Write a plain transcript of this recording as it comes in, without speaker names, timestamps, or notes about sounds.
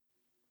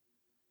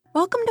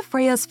Welcome to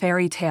Freya's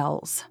Fairy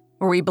Tales,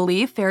 where we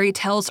believe fairy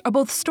tales are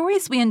both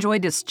stories we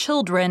enjoyed as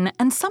children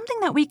and something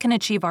that we can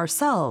achieve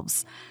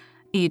ourselves.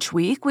 Each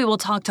week, we will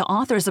talk to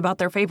authors about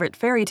their favorite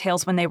fairy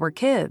tales when they were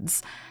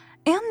kids,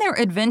 and their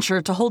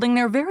adventure to holding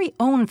their very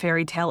own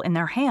fairy tale in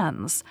their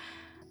hands.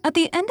 At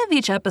the end of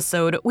each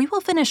episode, we will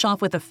finish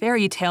off with a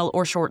fairy tale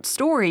or short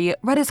story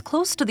read as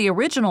close to the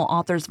original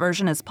author's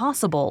version as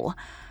possible.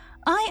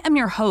 I am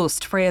your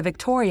host, Freya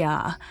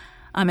Victoria.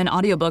 I'm an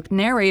audiobook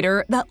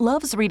narrator that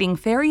loves reading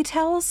fairy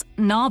tales,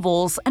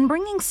 novels, and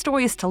bringing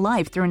stories to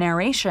life through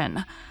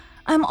narration.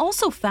 I'm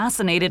also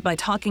fascinated by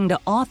talking to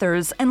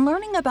authors and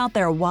learning about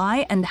their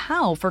why and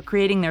how for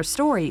creating their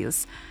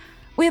stories.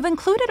 We have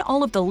included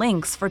all of the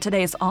links for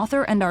today's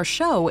author and our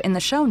show in the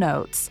show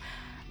notes.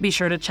 Be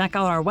sure to check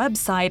out our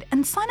website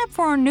and sign up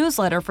for our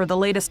newsletter for the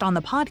latest on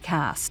the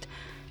podcast.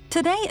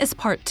 Today is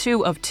part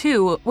 2 of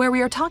 2, where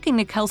we are talking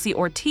to Kelsey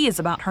Ortiz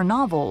about her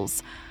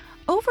novels.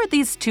 Over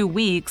these 2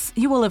 weeks,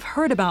 you will have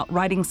heard about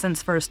writing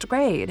since first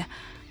grade,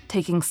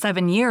 taking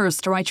 7 years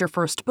to write your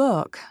first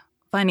book,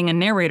 finding a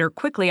narrator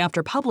quickly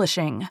after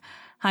publishing,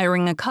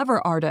 hiring a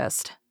cover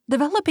artist,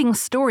 developing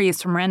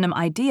stories from random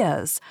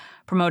ideas,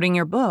 promoting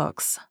your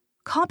books,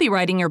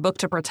 copywriting your book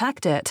to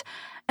protect it,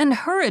 and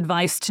her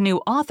advice to new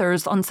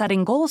authors on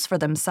setting goals for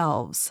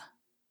themselves.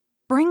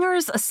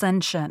 Bringer's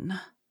Ascension.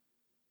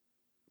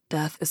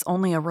 Death is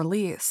only a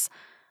release.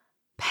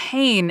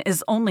 Pain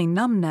is only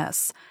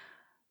numbness.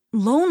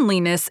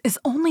 Loneliness is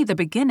only the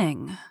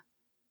beginning.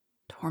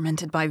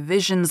 Tormented by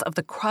visions of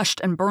the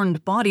crushed and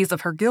burned bodies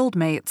of her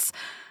guildmates,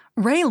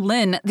 Ray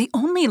Lynn, the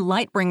only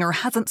Lightbringer,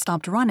 hasn't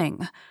stopped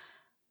running.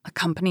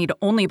 Accompanied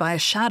only by a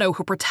shadow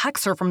who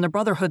protects her from the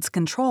Brotherhood's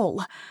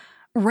control,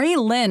 Ray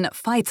Lynn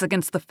fights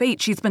against the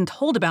fate she's been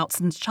told about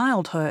since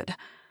childhood.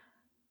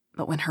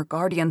 But when her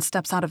guardian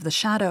steps out of the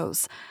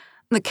shadows,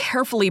 the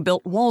carefully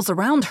built walls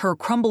around her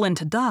crumble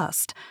into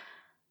dust.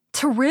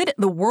 To rid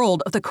the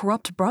world of the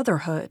corrupt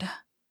Brotherhood,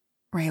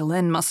 Ray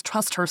Lynn must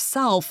trust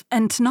herself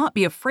and to not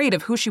be afraid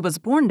of who she was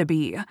born to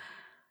be.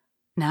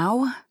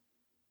 Now,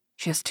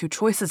 she has 2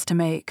 choices to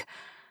make.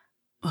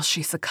 Will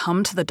she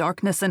succumb to the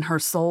darkness in her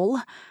soul,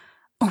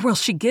 or will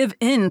she give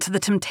in to the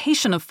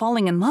temptation of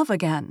falling in love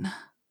again?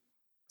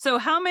 So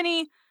how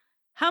many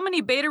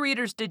beta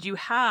readers did you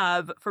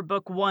have for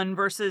book 1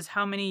 versus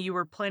how many you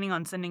were planning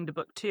on sending to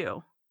book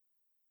 2?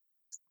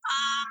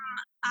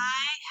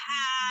 I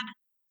had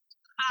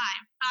 5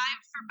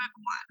 for book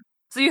 1.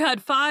 So you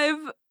had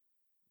 5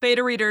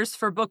 beta readers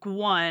for book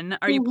 1.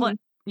 Are you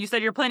you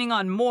said you're planning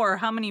on more.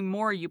 How many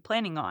more are you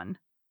planning on?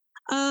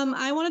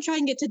 I want to try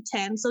and get to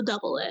 10, so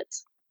double it.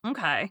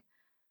 Okay.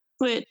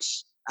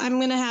 Which I'm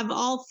going to have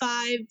all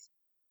 5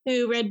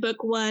 who read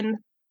book 1.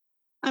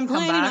 I'm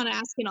planning on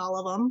asking all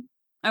of them.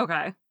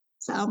 Okay.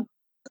 So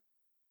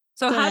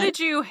how did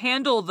you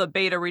handle the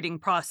beta reading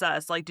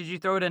process? Like, did you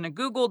throw it in a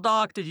Google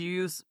Doc? Did you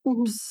use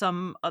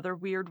some other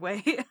weird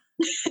way?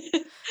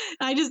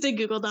 I just did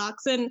Google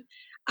Docs, and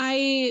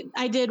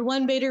I did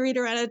 1 beta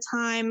reader at a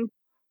time,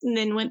 and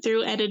then went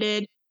through,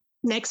 edited,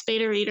 next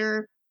beta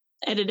reader,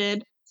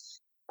 edited.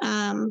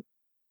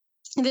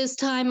 This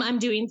time I'm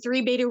doing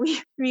 3 beta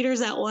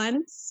readers at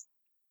once.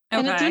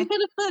 And it's been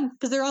kind of fun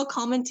because they're all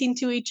commenting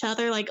to each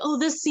other like, oh,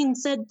 this scene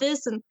said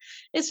this, and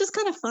it's just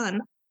kind of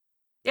fun.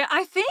 Yeah,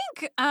 I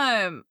think,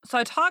 so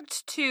I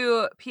talked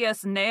to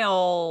PS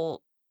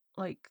Nail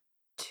like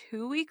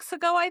 2 weeks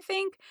ago, I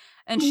think,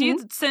 and she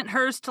had sent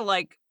hers to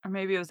or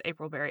maybe it was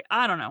April Berry.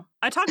 I don't know.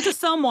 I talked to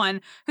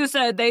someone who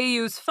said they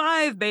use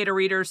 5 beta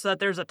readers so that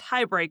there's a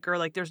tiebreaker,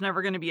 like there's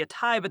never going to be a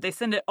tie, but they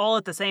send it all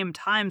at the same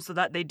time so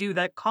that they do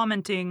that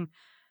commenting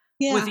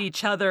with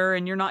each other,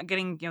 and you're not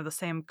getting, the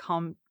same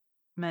comment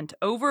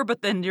over,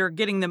 but then you're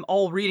getting them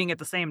all reading at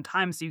the same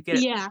time so you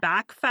get it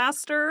back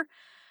faster.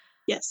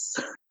 Yes.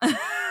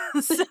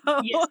 So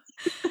yes.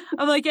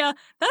 I'm like, yeah,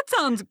 that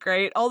sounds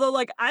great. Although,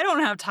 I don't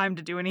have time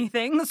to do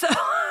anything. So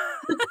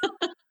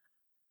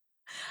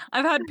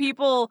I've had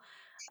people,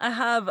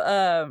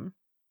 I'm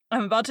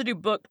about to do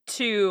book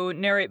 2,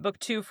 narrate book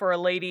 2 for a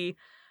lady.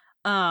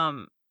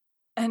 And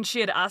she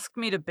had asked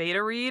me to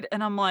beta read,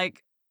 and I'm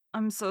like,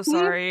 I'm so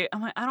sorry.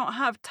 I'm like, I don't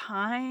have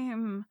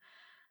time.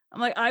 I'm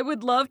like, I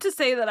would love to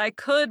say that I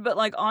could, but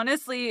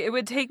honestly, it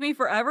would take me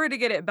forever to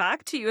get it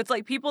back to you. It's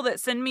like people that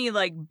send me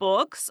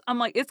books. I'm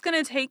like, it's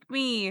going to take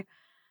me.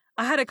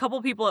 I had a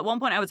couple people at one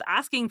point, I was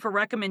asking for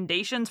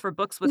recommendations for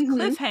books with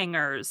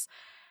cliffhangers.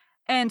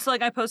 And so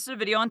I posted a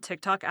video on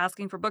TikTok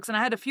asking for books, and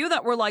I had a few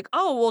that were like,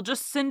 oh, well,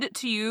 just send it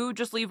to you.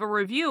 Just leave a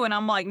review. And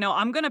I'm like, no,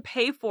 I'm going to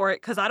pay for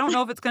it because I don't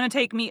know if it's going to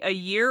take me a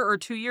year or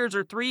 2 years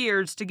or 3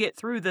 years to get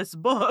through this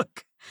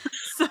book.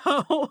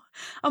 So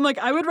I'm like,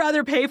 I would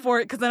rather pay for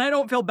it because then I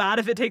don't feel bad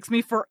if it takes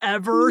me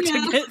forever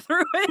to get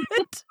through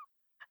it.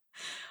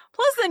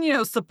 Plus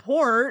then,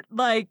 support,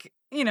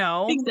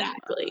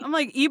 Exactly. I'm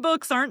like,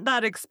 ebooks aren't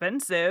that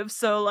expensive.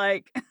 So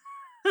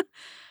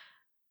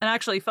and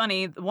actually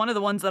funny, one of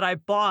the ones that I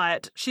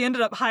bought, she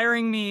ended up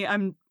hiring me.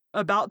 I'm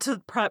about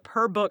to prep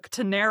her book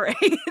to narrate.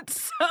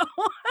 So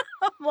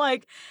I'm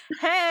like,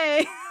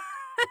 hey.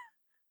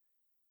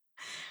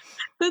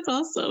 That's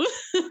awesome.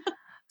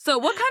 So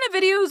what kind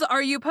of videos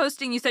are you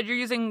posting? You said you're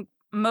using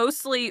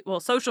mostly, well,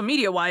 social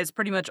media wise,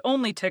 pretty much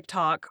only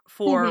TikTok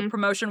for hmm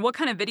promotion. What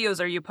kind of videos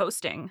are you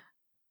posting?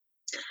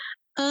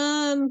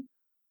 Um,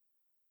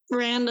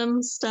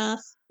 Random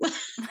stuff.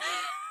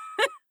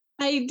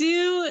 I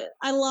do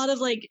a lot of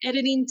like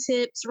editing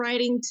tips,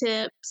 writing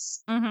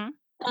tips, Mm-hmm.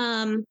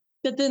 um,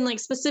 but then like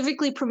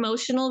specifically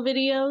promotional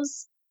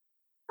videos.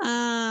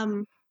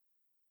 Um,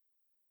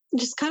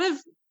 just kind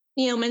of,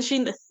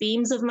 mentioning the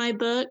themes of my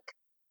book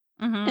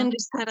Mm-hmm. and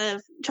just kind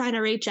of trying to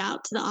reach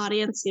out to the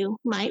audience who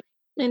might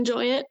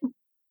enjoy it.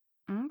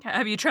 Okay.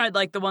 Have you tried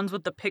like the ones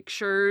with the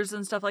pictures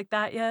and stuff like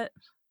that yet?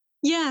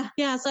 Yeah,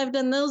 yeah. So I've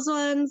done those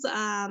ones.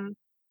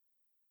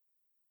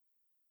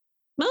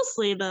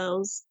 Mostly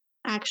those,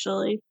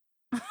 actually.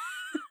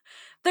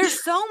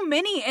 There's so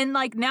many, and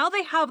like now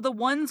they have the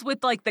ones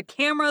with like the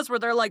cameras where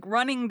they're like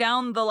running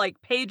down the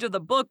like page of the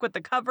book with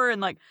the cover,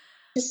 and like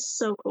It's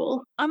so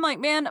cool. I'm like,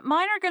 man,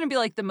 mine are gonna be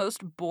like the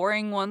most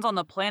boring ones on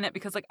the planet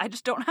because like I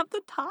just don't have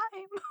the time.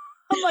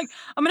 I'm like,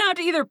 I'm gonna have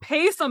to either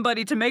pay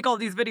somebody to make all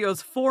these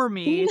videos for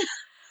me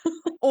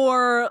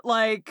or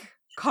like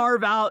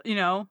carve out,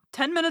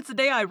 10 minutes a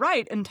day I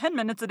write and 10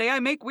 minutes a day I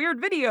make weird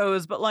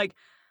videos. But like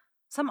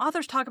some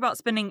authors talk about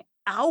spending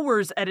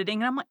hours editing,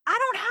 and I'm like, I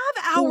don't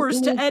have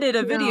hours to Mm-mm. edit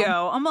a No.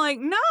 video. I'm like,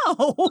 no.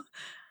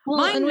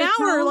 Well, and Mine now with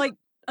are how like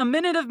a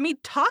minute of me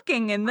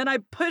talking and then I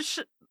push,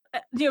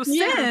 yeah.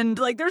 send.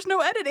 Like there's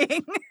no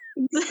editing.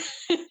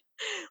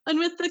 And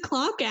with the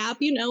clock app,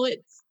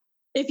 it's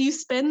if you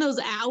spend those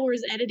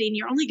hours editing,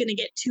 you're only gonna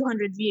get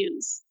 200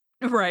 views,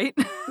 Right.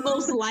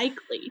 most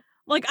likely.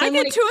 Like So I I'm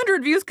get like,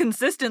 200 views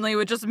consistently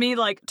with just me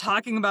like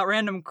talking about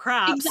random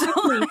crap. So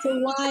exactly.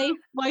 So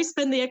why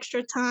spend the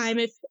extra time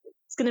if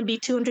it's gonna be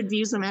 200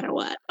 views no matter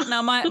what?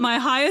 now my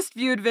highest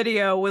viewed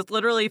video was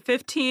literally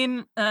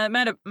 15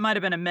 might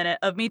have been a minute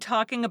of me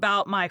talking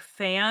about my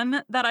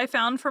fan that I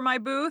found for my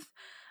booth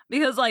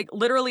because like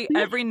literally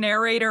every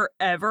narrator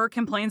ever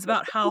complains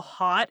about how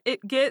hot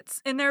it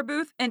gets in their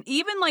booth, and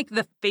even like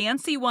the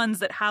fancy ones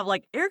that have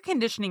like air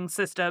conditioning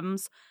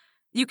systems,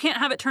 you can't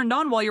have it turned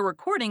on while you're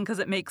recording cuz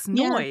it makes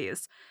Yeah,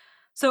 noise.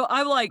 So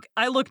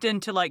I looked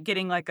into like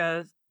getting like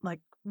a like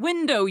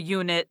window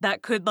unit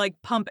that could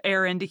like pump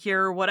air into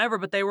here or whatever,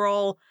 but they were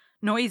all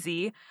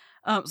noisy.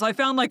 So I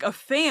found like a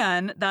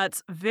fan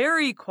that's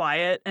very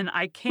quiet, and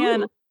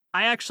ooh,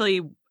 I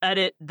actually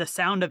edit the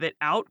sound of it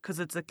out because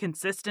it's a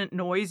consistent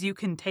noise you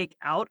can take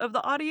out of the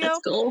that's audio.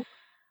 cool.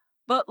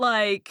 But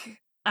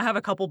like I have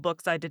a couple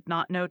books I did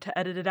not know to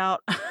edit it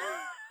out.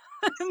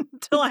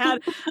 Until I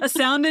had a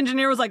sound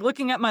engineer was like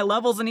looking at my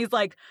levels and he's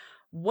like,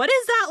 "What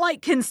is that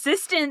like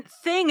consistent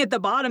thing at the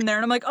bottom there?"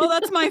 And I'm like, "Oh,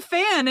 that's my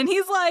fan." And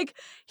he's like,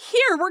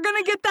 "Here, we're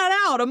going to get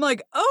that out." I'm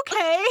like,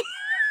 "Okay."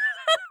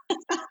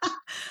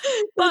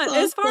 That's But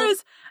awesome.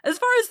 as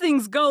far as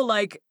things go,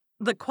 like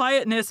the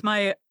quietness,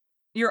 my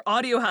your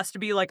audio has to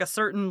be like a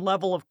certain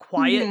level of Mhm.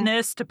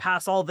 quietness to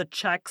pass all the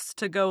checks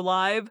to go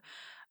live.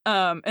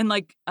 And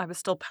like I was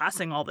still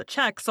passing all the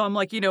checks, so I'm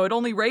like, it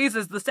only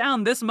raises the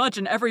sound this much,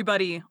 and every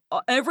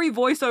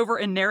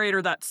voiceover and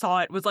narrator that saw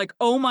it was like,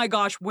 "Oh my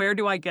gosh, where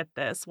do I get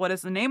this? What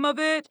is the name of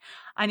it?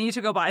 I need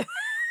to go buy."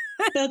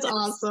 That's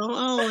awesome.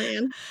 Oh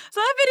man.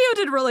 So that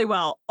video did really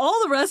well.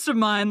 All the rest of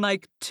mine,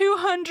 like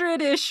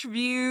 200-ish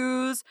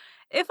views.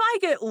 If I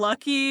get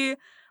lucky,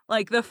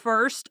 like the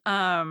first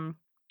Femme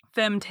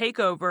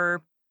Takeover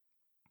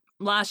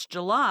last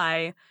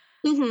July,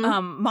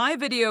 Mhm. my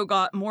video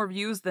got more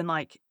views than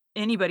like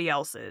anybody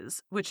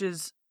else's,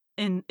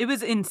 it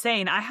was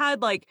insane. I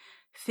had like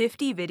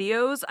 50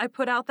 videos I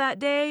put out that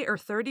day or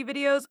 30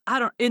 videos.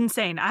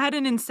 Insane. I had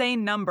an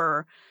insane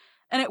number.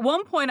 And at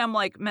one point I'm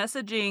like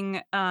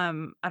messaging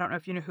I don't know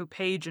if you know who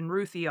Paige and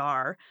Ruthie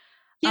are.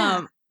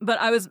 Yeah. But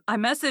I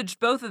messaged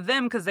both of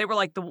them cuz they were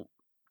like the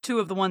two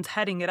of the ones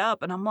heading it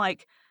up, and I'm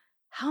like,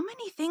 "How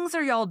many things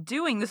are y'all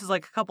doing?" This is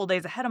like a couple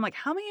days ahead. I'm like,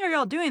 "How many are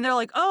y'all doing?" They're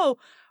like, "Oh,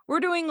 we're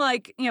doing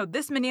like,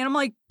 this many." And I'm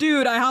like,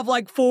 "Dude, I have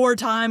like 4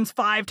 times,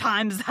 5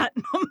 times that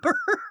number."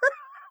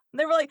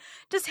 They were like,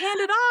 "Just hand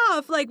it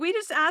off. Like, we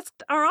just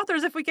asked our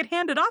authors if we could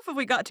hand it off if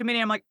we got too many."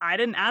 I'm like, "I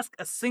didn't ask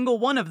a single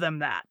one of them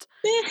that."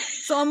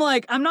 So I'm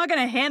like, "I'm not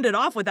going to hand it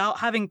off without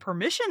having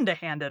permission to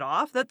hand it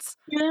off."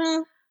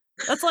 Yeah.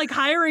 That's like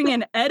hiring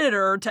an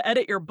editor to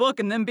edit your book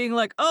and then being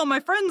like, "Oh, my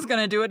friend's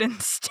going to do it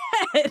instead."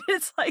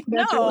 It's like,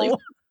 That's really "No."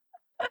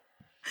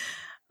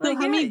 so Like,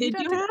 how yeah, many you did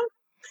don't you do have? that.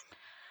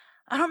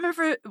 I don't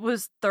remember if it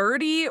was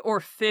 30 or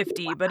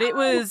 50, but Wow. it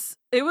was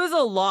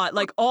a lot.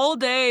 Like all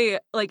day,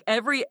 like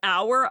every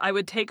hour, I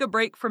would take a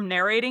break from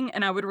narrating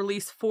and I would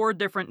release 4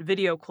 different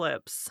video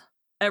clips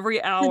every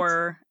That's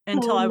hour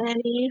until so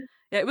many.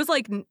 yeah, it was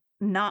like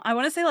not, I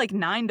want to say like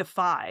 9 to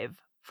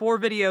 5, 4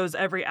 videos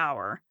every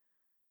hour.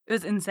 It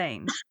was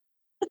insane.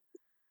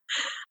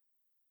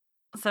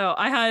 So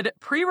I had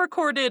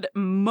pre-recorded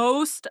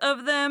most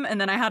of them, and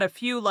then I had a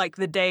few like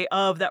the day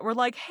of that were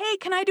like, "Hey,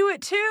 can I do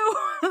it too?"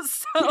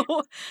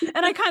 So,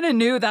 and I kind of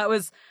knew that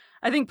was,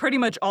 I think pretty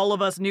much all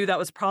of us knew that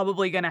was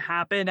probably going to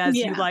happen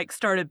as you Yeah. like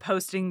started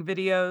posting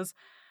videos.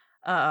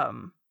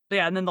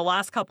 Yeah, and then the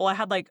last couple, I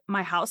had, like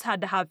my house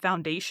had to have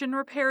foundation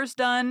repairs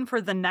done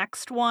for the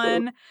next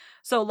one.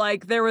 So,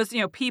 like, there was,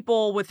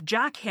 people with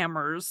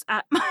jackhammers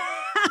at my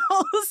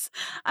house.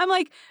 I'm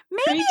like,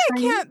 "Maybe Very I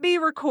trendy. can't be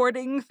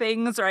recording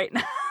things right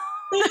now."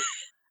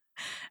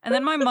 And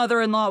then my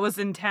mother-in-law was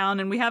in town,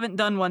 and we haven't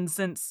done one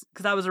since,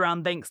 because I was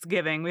around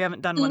Thanksgiving. We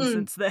haven't done one Mhm.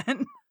 since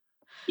then.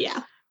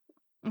 Yeah.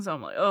 So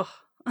I'm like, "Ugh."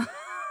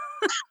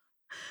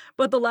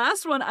 But the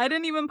last one, I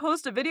didn't even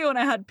post a video, and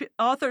I had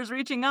authors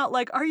reaching out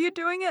like, "Are you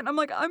doing it?" And I'm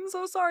like, "I'm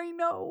so sorry,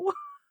 no."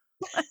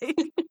 Like,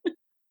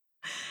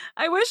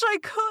 I wish I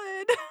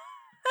could.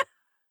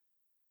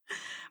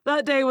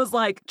 That day was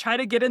like, try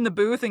to get in the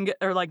booth and get,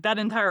 or like that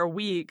entire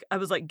week, I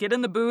was like, get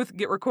in the booth,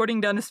 get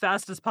recording done as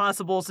fast as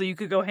possible so you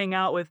could go hang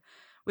out with,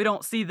 we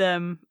don't see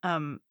them.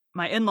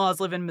 My in-laws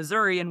live in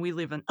Missouri and we Oh,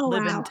 live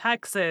in wow.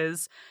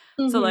 Texas.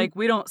 So Mhm. like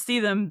we don't see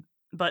them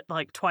but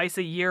like twice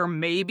a year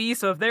maybe.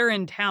 So if they're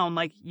in town,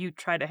 like you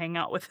try to hang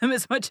out with them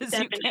as much as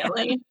you can.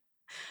 Definitely.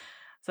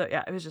 So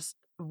yeah, it was just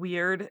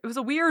weird. It was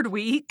a weird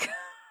week.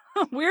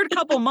 Weird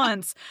couple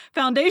months.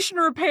 Foundation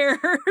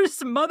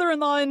repairs,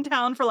 mother-in-law in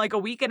town for like a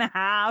week and a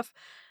half.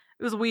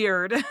 It was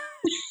weird.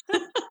 Now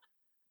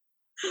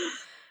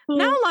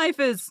Well, life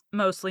is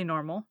mostly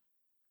normal,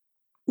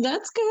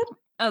 that's good.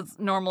 as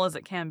normal as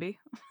it can be.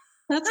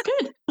 That's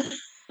good.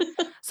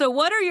 So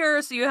what are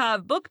your so you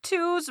have book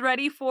 2s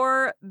ready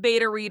for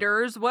beta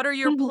readers. What are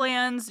your Mhm.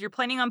 plans? You're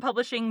planning on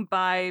publishing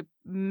by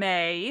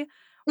May.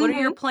 What are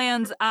your Mhm.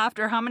 plans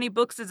after? How many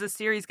books is this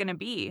series going to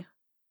be?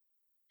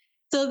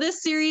 So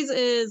this series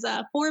is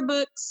 4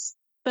 books,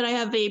 but I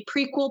have a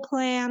prequel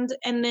planned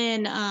and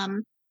then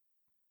kind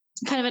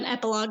of an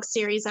epilogue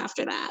series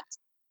after that.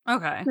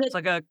 Okay. But It's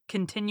like a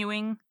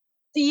continuing.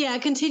 yeah,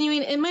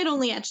 continuing. It might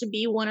only actually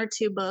be 1 or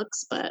 2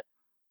 books, but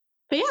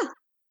yeah,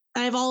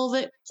 I have all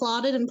of it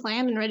plotted and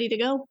planned and ready to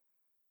go.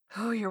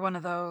 Oh, you're one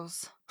of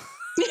those.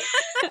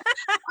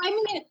 I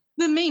mean,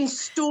 the main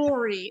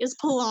story is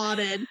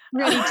plotted,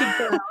 ready to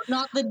go,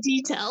 not the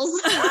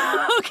details.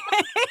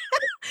 Okay.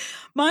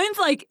 Mine's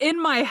like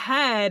in my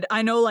head,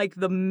 I know like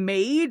the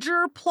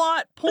major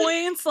plot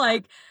points,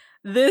 like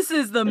this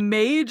is the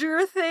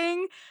major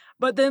thing,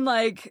 but then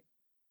like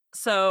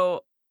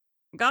so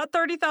got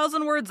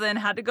 30,000 words in,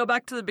 had to go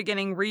back to the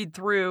beginning, read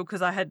through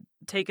because I had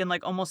taken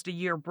like almost a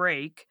year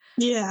break.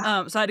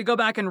 Yeah. So I had to go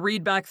back and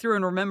read back through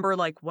and remember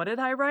like what did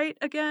I write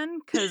again?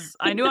 Because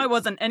I knew I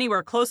wasn't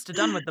anywhere close to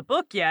done with the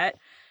book yet.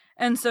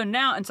 And so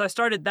I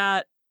started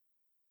that.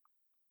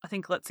 I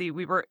think, let's see,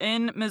 we were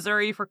in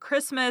Missouri for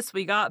Christmas.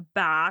 We got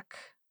back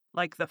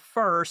like the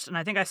first, and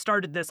I think I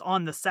started this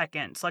on the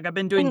second. So like I've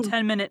been doing Mm,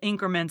 10-minute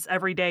increments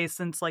every day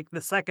since like the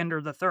second or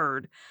the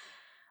third.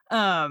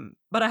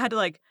 But I had to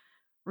like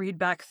read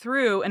back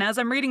through. And as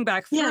I'm reading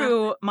back yeah.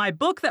 through my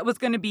book that was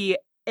going to be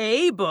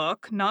a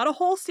book, not a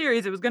whole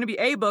series, it was going to be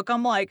a book.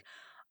 I'm like,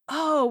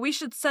 oh, we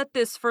should set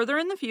this further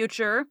in the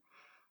future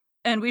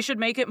and we should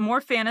make it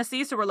more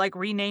fantasy. So we're like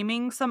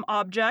renaming some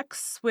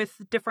objects with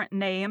different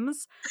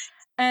names.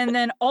 And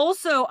then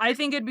also, I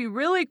think it'd be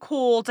really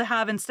cool to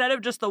have, instead of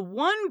just the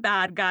one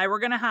bad guy, we're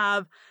going to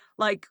have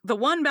like the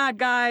one bad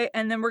guy,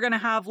 and then we're going to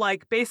have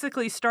like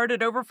basically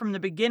started over from the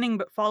beginning,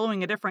 but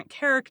following a different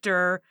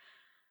character.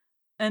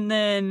 And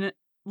then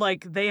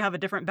like they have a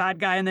different bad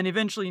guy. And then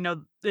eventually,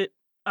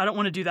 I don't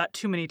want to do that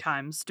too many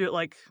times. Do it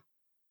like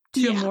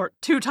Yeah.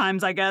 2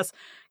 times, I guess.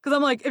 Cause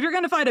I'm like, if you're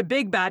going to fight a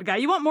big bad guy,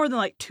 you want more than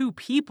like 2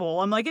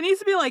 people. I'm like, it needs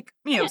to be like,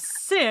 Yeah.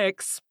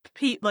 6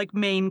 like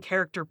main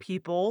character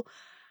people.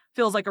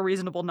 Feels like a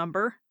reasonable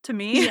number to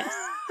me. Yes.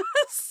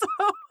 So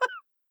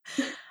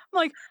I'm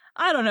like,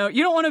 I don't know.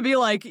 You don't want to be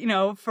like,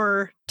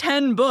 for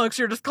 10 books,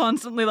 you're just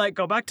constantly like,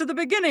 go back to the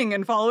beginning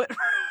and follow it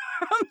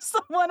from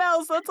someone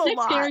else. That's a Next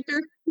lot.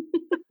 character.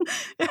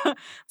 Yeah.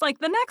 It's like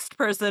the next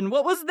person,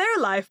 what was their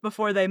life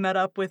before they met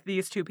up with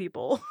these 2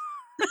 people?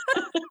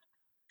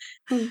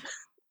 Mm.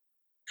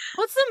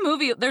 What's the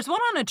movie? There's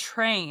one on a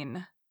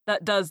train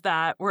that does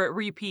that where it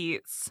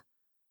repeats.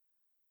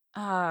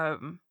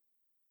 Um,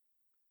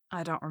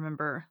 I don't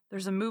remember.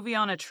 There's a movie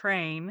on a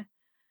train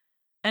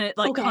and it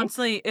like Okay.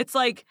 constantly, it's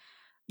like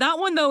that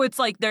one though, it's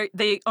like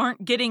they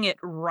aren't getting it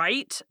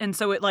right, and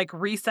so it like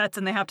resets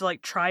and they have to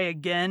like try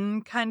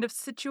again kind of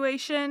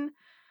situation.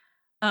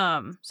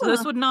 So this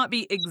Huh. would not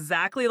be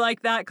exactly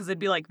like that because it'd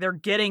be like they're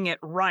getting it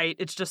right.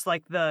 It's just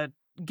like the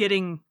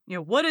getting,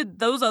 what did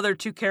those other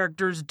 2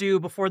 characters do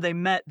before they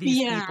met these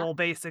Yeah. people,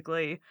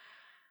 basically.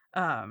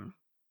 Um,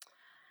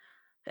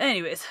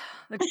 anyways,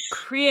 the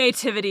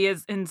creativity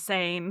is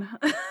insane.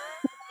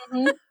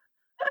 Mhm.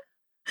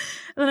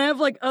 And I have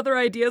like other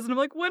ideas, and I'm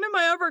like, when am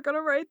I ever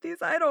gonna write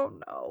these? I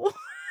don't know.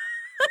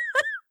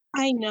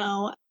 I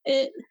know.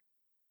 It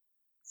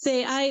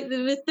say I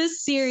with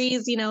this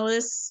series,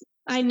 this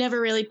I never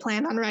really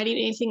planned on writing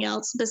anything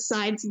else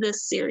besides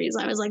this series.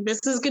 I was like, this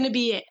is gonna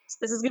be it.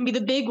 This is gonna be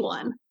the big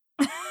one.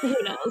 Who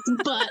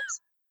knows? But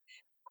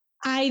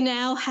I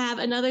now have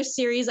another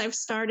series I've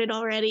started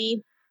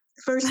already.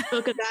 First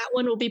book of that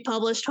one will be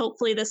published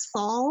hopefully this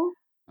fall.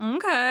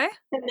 Okay.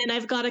 And then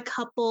I've got a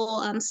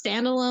couple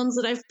standalones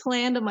that I've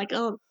planned. I'm like,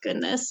 oh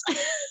goodness.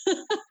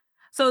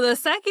 So the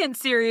second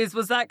series,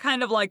 was that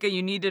kind of like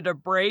you needed a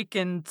break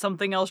and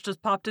something else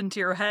just popped into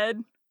your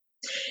head?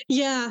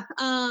 Yeah.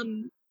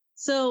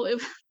 So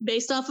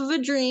based off of a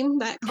dream,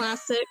 that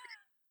classic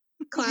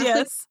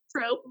Yes.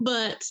 trope,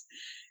 but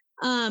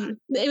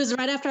it was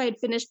right after I had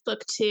finished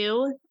book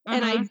 2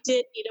 and I Mhm.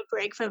 did need a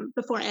break from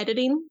before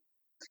editing.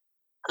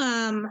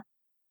 Um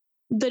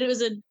but it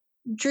was a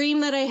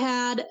dream that I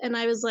had and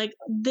I was like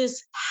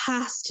this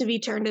has to be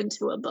turned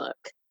into a book.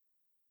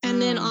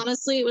 And then Mm.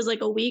 honestly, it was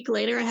like a week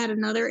later I had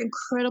another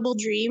incredible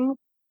dream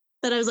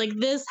that I was like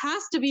this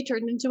has to be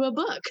turned into a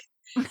book.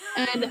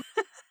 And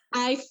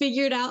I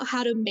figured out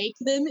how to make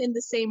them in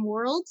the same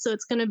world, so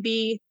it's going to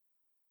be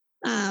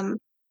um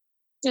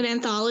an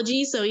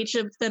anthology, so each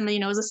of them,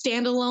 is a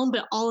standalone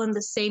but all in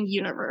the same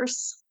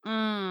universe.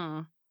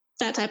 Mm.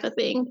 That type of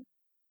thing.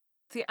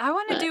 See, I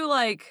wanna But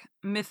do,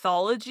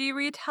 mythology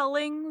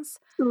retellings,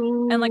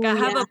 and, I ooh,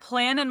 have yeah. a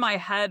plan in my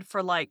head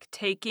for,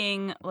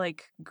 taking,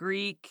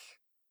 Greek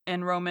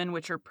and Roman,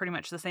 which are pretty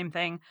much the same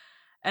thing,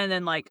 and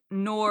then,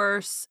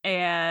 Norse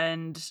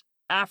and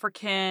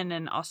African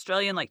and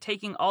Australian,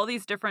 taking all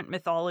these different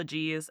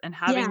mythologies and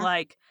having,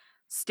 Yeah.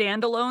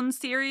 standalone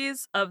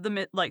series of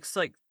the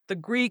the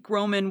Greek,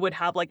 Roman would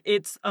have,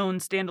 its own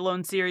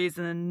standalone series,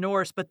 and then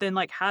Norse, but then,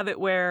 have it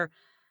where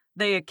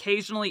they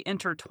occasionally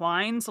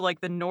intertwine, so,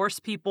 the Norse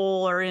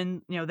people are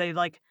in they,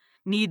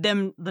 need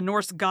the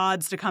Norse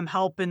gods to come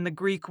help in the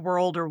Greek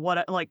world or what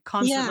Yeah.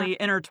 constantly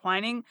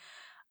intertwining.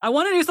 I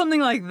wanna do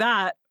something like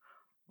that,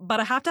 but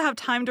I have to have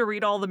time to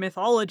read all the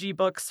mythology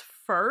books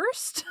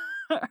first,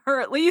 or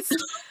at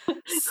least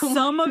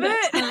some of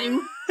That it.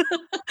 time.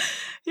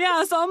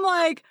 Yeah, so I'm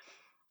like,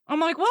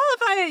 "Well,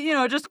 if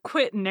I, just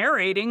quit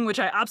narrating, which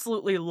I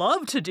absolutely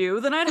love to do,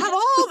 then I'd have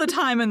all the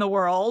time in the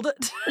world."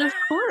 Of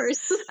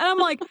course. And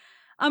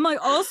I'm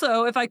like,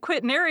 also, if I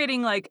quit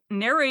narrating,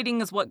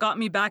 narrating is what got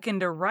me back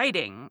into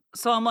writing.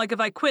 So I'm like, if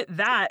I quit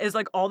that, is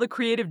all the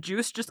creative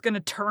juice just gonna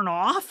turn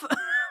off?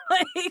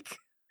 Like,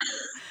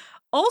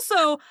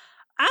 also,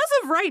 as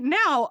of right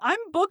now, I'm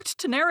booked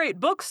to narrate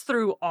books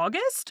through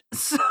August.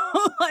 So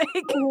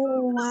like,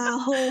 Oh,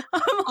 wow.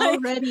 I'm like,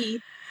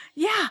 Already.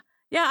 yeah,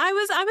 yeah, I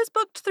was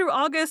booked through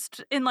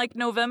August in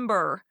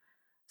November.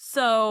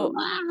 So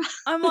Wow.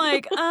 I'm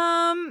like,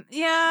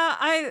 yeah,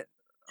 I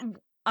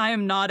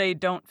am not a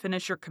don't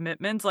finish your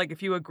commitments.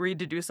 If you agreed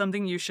to do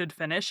something, you should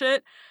finish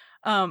it.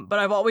 But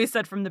I've always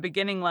said from the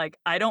beginning,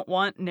 I don't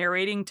want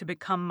narrating to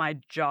become my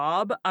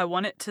job. I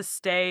want it to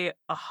stay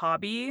a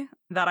hobby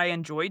that I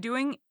enjoy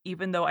doing,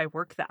 even though I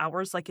work the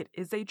hours like it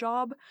is a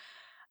job.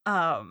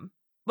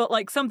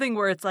 But something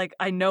where it's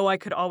I know I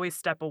could always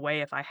step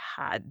away if I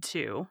had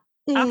to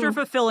after Mm,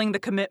 fulfilling the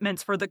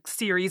commitments for the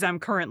series I'm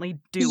currently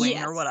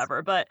doing or yes.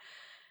 whatever. But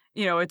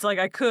it's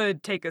I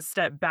could take a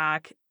step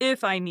back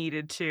if I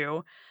needed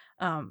to.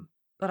 Um,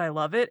 but I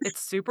love it. It's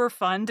super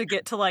fun to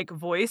get to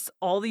voice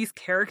all these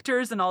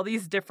characters and all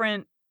these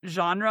different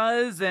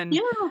genres and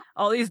Yeah.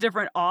 all these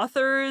different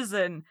authors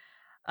and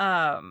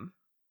um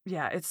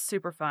yeah, it's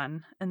super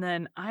fun. And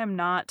then I'm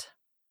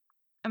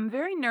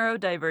very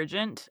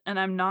neurodivergent and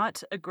I'm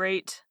not a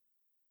great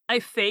I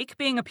fake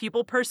being a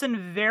people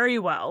person very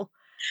well.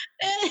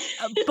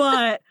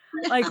 But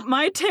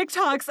my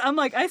TikToks,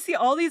 I see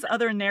all these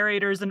other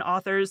narrators and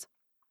authors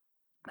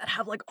that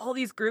have, all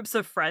these groups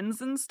of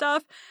friends and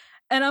stuff,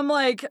 and I'm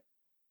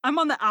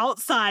on the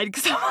outside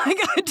because 'cause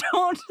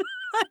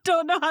I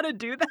don't know how to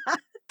do that.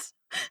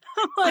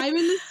 I'm like I'm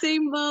in the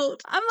same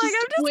boat. I'm Just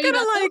just wait gonna,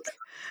 up.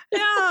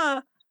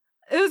 yeah.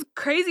 It was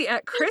crazy.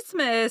 At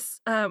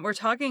Christmas,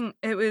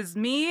 it was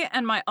me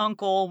and my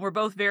uncle, we're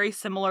both very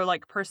similar,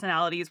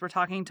 personalities. We're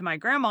talking to my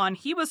grandma, and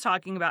he was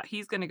talking about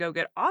he's gonna go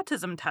get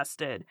autism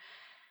tested.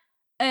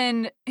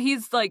 And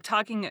he's,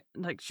 talking,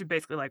 she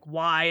basically,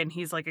 why, and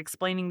he's,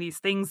 explaining these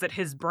things that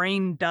his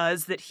brain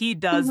does that he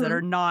does that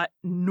are Mhm. not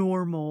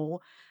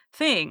normal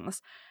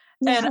things.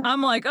 And Yeah.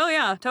 I'm like, "Oh,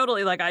 yeah,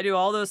 totally, I do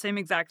all those same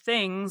exact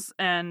things,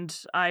 and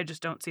I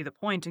just don't see the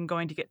point in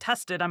going to get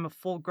tested. I'm a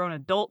full-grown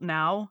adult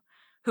now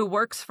who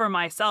works for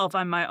myself.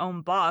 I'm my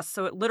own boss,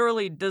 so it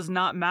literally does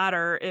not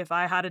matter if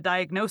I had a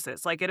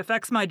diagnosis. It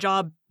affects my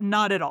job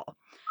not at all."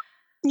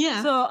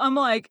 Yeah. So I'm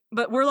like,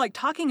 but we're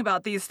talking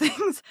about these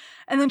things.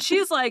 And then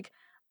she's like,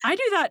 I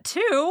do that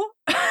too.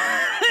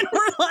 And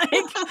we're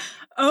like,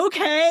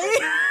 okay.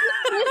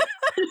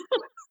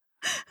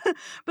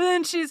 But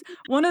then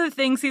one of the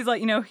things he's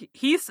like,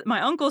 he's,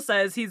 my uncle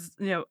says he's,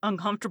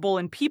 uncomfortable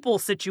in people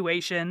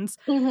situations.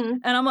 Mhm.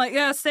 And I'm like,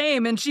 yeah,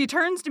 same. And she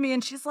turns to me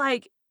and she's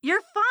like,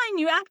 you're fine.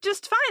 You act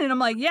just fine. And I'm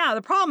like, yeah,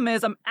 the problem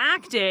is I'm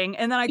acting.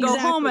 And then I go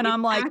home Exactly. and It's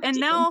I'm like, and acting.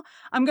 now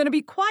I'm going to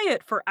be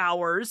quiet for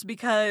hours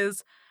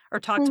or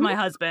talk to Mhm. my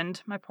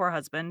husband, my poor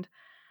husband.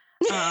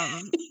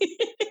 Um,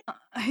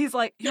 he's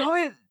like, you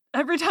always,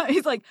 every time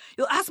he's like,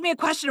 you'll ask me a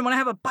question when I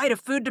have a bite of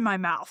food to my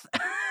mouth.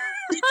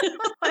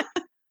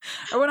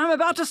 Or when I'm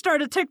about to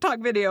start a TikTok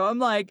video. I'm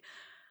like,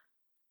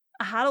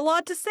 I had a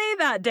lot to say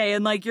that day.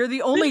 And you're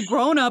the only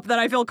grown up that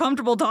I feel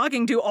comfortable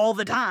talking to all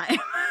the time.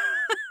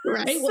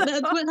 Right? Well, So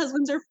that's what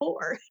husbands are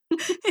for.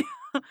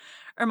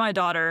 Or my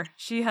daughter,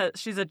 she's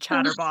a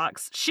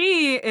chatterbox.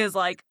 She is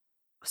like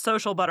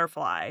social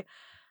butterfly.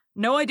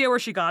 No idea where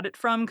she got it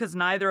from because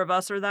neither of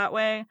us are that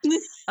way.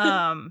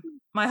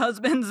 My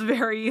husband's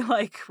very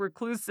like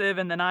reclusive,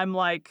 and then I'm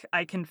like,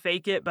 I can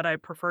fake it, but I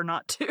prefer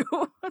not to.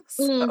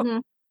 So hmm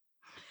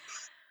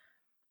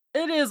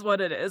it is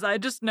what it is. I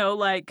just know,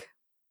 like,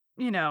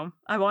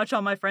 I watch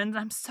all my friends, and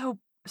I'm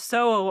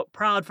so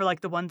proud for like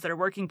the ones that are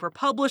working for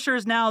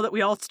publishers now that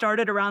we all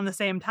started around the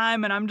same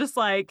time. And I'm just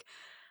like,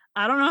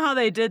 I don't know how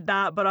they did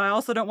that, but I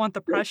also don't want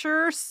the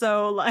pressure.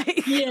 So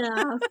like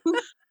Yeah.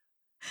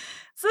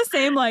 it's the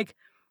same like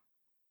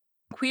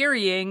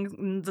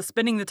querying, the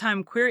spending the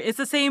time query. It's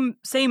the same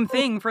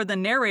thing for the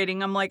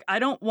narrating. I'm like, I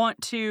don't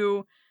want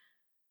to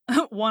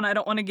one, I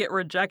don't want to get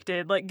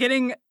rejected. Like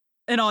getting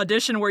an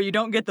audition where you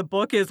don't get the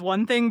book is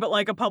one thing, but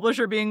like a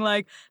publisher being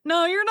like,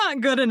 "No, you're not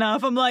good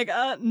enough." I'm like,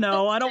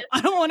 no, I don't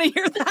want to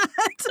hear that."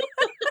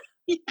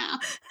 Yeah.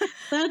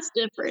 That's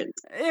different.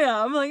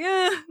 Yeah, I'm like,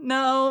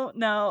 no,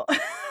 no.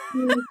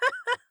 Mm.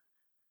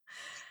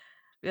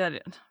 Yeah,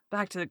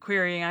 back to the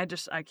querying.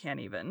 I can't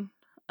even.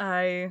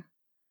 I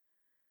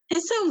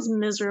It sounds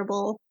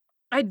miserable.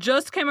 I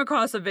just came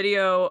across a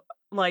video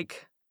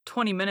like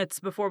 20 minutes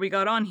before we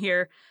got on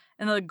here,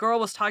 and the girl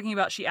was talking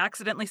about she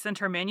accidentally sent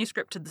her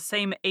manuscript to the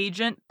same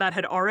agent that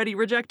had already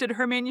rejected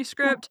her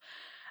manuscript.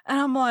 And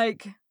I'm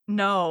like,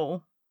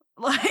 no.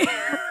 Like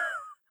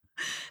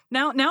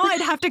now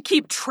I'd have to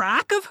keep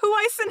track of who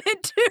I sent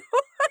it to.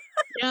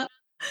 Yeah.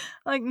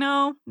 Like,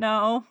 no,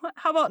 no.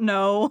 How about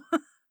no?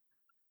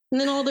 And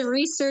then all the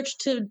research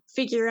to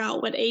figure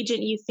out what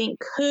agent you think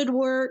could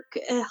work.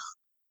 Ugh,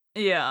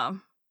 Yeah.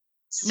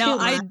 it's Now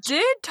too I much.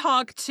 did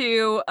talk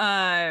to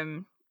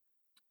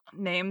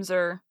names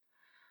are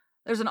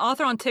there's an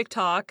author on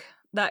TikTok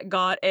that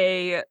got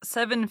a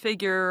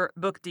 7-figure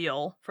book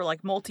deal for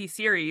like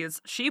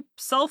multi-series. She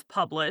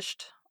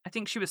self-published. I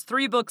think she was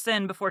 3 books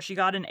in before she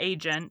got an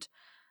agent.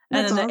 And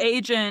That's then the awesome.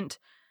 agent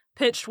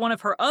pitched one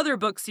of her other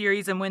book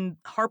series, and when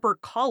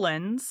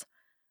HarperCollins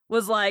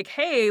was like,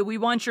 "Hey, we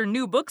want your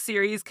new book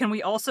series. Can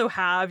we also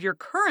have your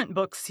current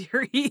book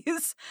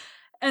series?"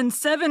 And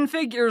 7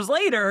 figures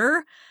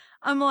later,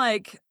 I'm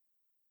like,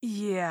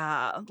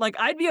 yeah, like,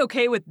 I'd be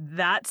okay with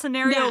that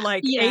scenario, That,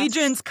 like, yes.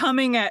 agents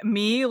coming at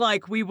me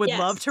like, "We would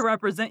love Yes. to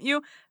represent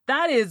you."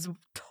 That is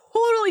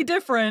totally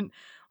different.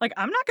 Like,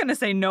 I'm not gonna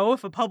say no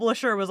if a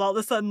publisher was all of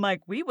a sudden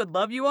like, "We would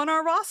love you on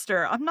our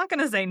roster." I'm not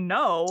gonna say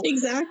no.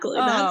 Exactly.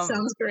 That Um,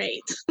 sounds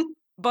great.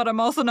 but I'm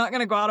also not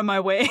gonna go out of my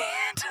way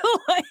to,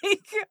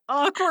 like,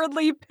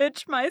 awkwardly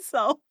pitch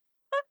myself.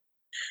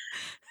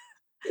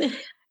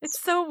 It's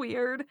so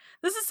weird.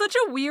 This is such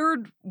a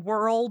weird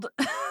world.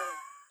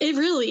 It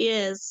really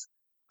is.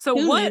 So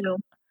Who what knew?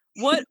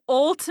 what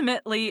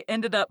ultimately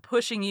ended up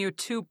pushing you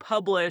to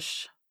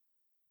publish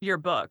your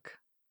book?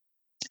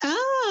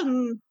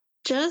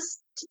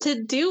 Just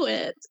to do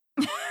it.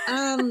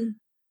 Um,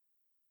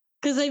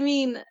 because I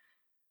mean,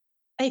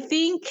 I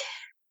think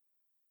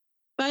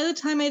by the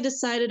time I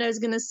decided I was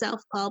going to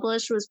self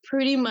publish was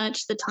pretty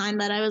much the time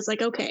that I was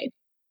like, okay,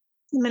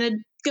 I'm going to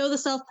go the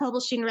self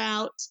publishing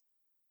route.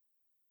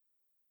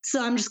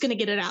 So I'm just going to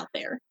get it out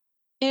there.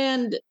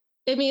 And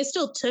I mean, it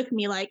still took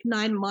me like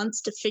 9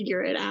 months to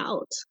figure it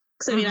out.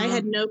 Because I mean, I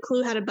had Mhm. no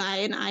clue how to buy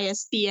an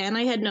ISBN.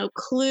 I had no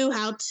clue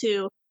how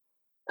to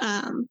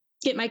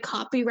get my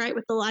copyright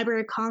with the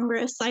Library of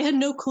Congress. I had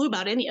no clue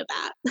about any of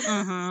that.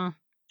 Mhm.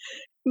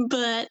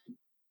 But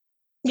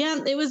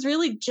yeah, it was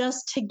really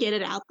just to get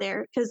it out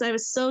there because I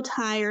was so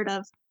tired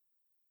of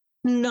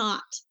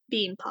not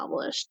being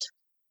published.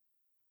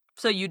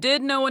 So you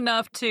did know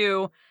enough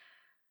to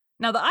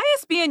now the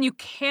ISBN you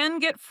can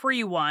get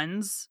free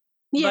ones,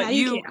 but Yeah,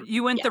 you can.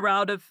 you went Yeah. the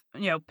route of,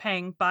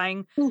 buying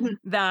Mhm.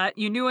 that.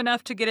 You knew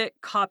enough to get it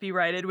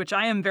copyrighted, which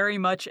I am very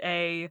much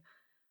a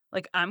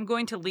like, I'm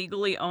going to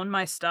legally own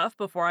my stuff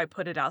before I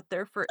put it out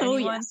there for Oh,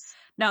 anyone. yes.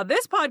 Now,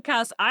 this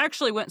podcast, I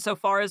actually went so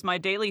far as my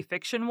daily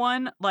fiction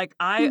one. Like,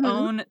 I Mhm.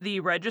 own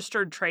the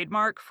registered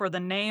trademark for the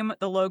name,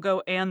 the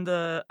logo, and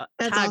the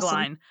That's awesome.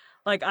 tagline.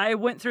 Like, I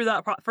went through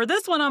that. For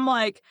this one, I'm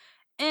like,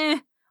 eh.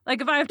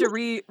 Like, if I have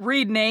to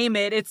rename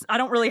it, I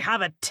don't really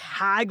have a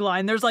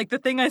tagline. There's like the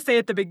thing I say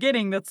at the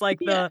beginning that's like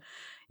Yeah.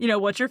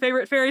 what's your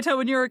favorite fairy tale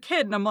when you were a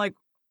kid? And I'm like,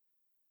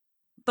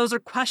 those are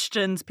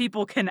questions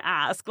people can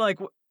ask. Like,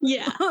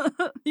 Yeah.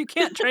 you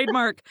can't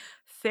trademark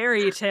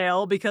fairy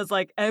tale because,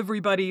 like,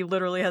 everybody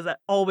literally has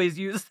always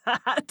used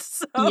that.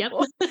 Yep.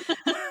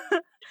 So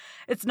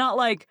it's not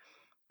like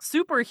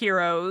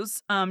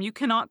superheroes. You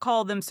cannot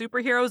call them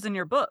superheroes in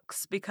your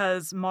books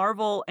because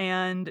Marvel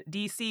and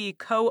DC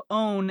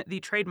co-own the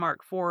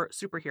trademark for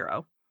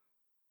superhero.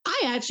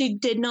 I actually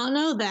did not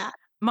know that.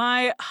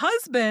 My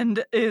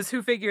husband is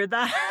who figured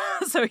that.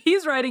 So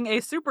he's writing a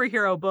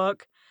superhero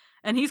book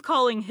and he's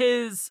calling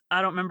his,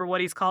 I don't remember what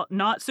he's called,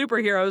 not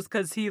superheroes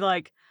because he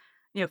like,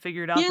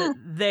 figured out that Yeah.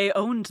 they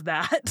owned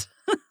that.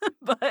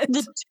 But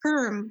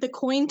The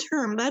coin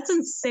term, that's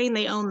insane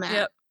they own that.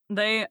 yep,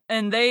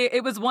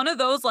 it was one of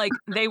those like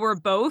they were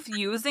both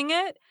using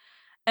it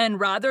And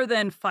rather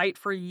than fight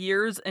for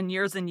years and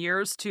years and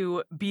years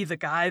to be the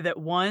guy that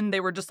won,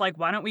 they were just like,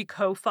 why don't we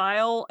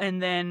co-file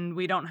and then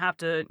we don't have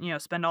to,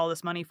 spend all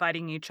this money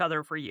fighting each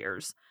other for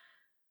years.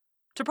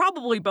 To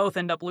probably both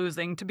end up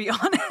losing, to be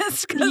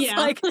honest, because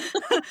Yeah.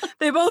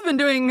 they've both been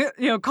doing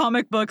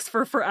comic books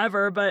for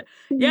forever. But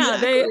yeah,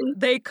 Exactly.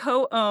 they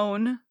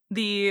co-own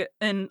they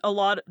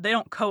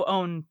don't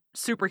co-own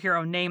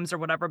superhero names or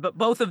whatever, but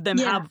both of them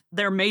Yeah. have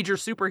their major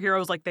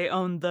superheroes, like they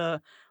own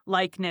the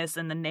likeness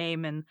and the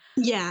name and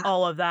Yeah.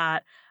 all of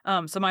that.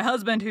 So my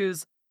husband,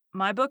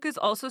 my book is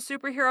also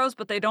superheroes,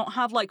 but they don't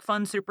have like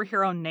fun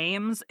superhero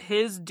names.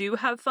 His do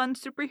have fun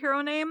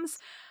superhero names,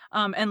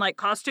 and like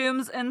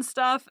costumes and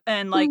stuff.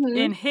 And like Mhm.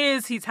 in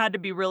his, he's had to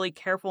be really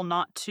careful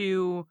not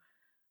to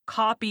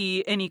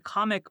copy any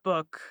comic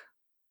book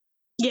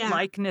Yeah.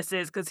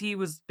 likenesses because he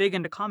was big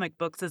into comic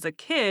books as a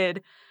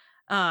kid.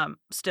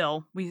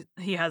 Still,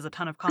 he has a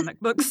ton of comic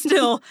books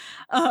still,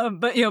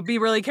 but be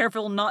really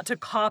careful not to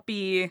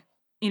copy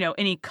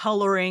any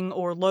coloring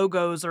or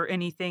logos or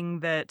anything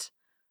that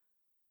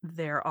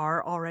there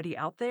are already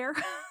out there.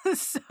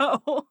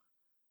 So,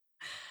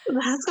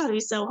 That's gotta be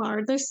so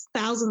hard. There's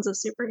thousands of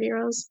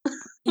superheroes.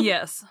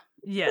 yes,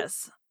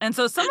 yes. And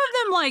so some of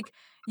them, like,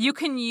 you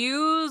can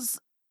use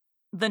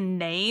the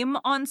name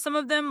on some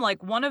of them.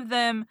 Like, one of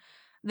them,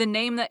 the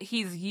name that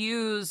he's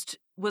used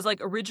was, like,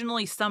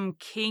 originally some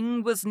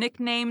king was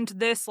nicknamed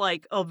this,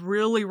 like, a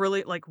really,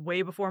 really, like,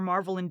 way before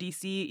Marvel and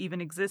DC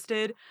even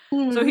existed. So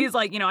Mhm. he's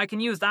like, I can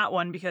use that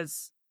one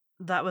because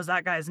that was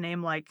that guy's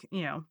name, like,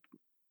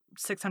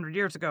 600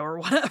 years ago or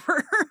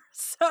whatever.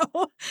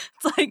 So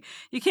it's like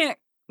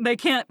they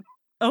can't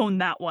own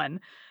that one.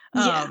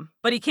 Yeah.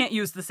 But he can't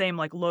use the same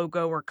like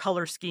logo or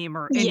color scheme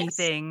or Yes.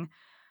 anything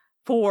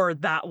for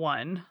that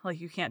one. Like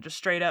you can't just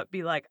straight up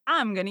be like,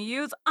 I'm gonna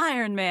use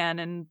Iron Man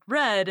and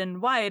red and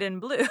white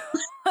and blue.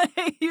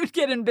 Like, you'd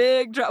get in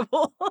big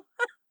trouble.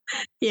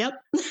 Yep.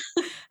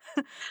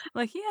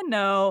 Like, yeah,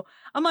 no.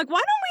 I'm like, why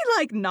don't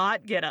we like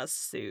not get us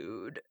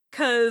sued?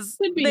 Cause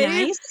Would be they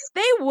nice.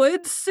 they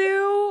would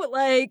sue,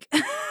 like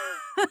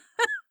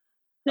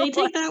They take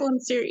like, that one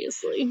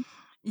seriously.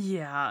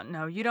 yeah,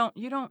 no, you don't.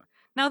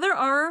 Now there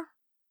are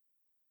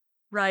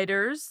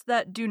writers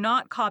that do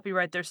not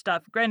copyright their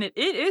stuff. Granted,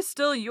 it is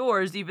still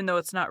yours even though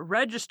it's not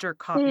registered Mhm.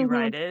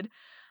 copyrighted.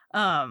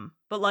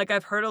 But like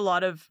I've heard a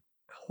lot of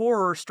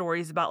horror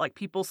stories about like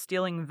people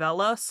stealing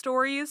Vela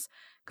stories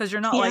because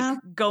you're not Yeah. like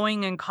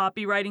going and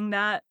copywriting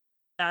that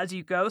as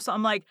you go. So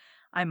I'm like,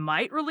 I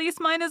might release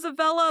mine as a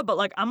Vela, but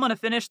like I'm gonna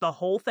finish the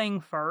whole thing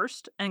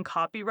first and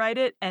copyright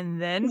it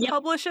and then Yep.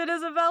 publish it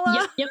as a Yep.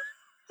 Vela. Yep.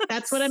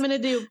 That's what I'm gonna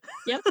do.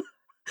 Yep.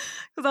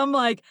 Because I'm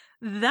like,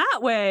 that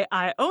way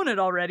I own it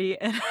already.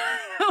 And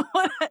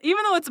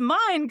even though it's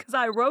mine because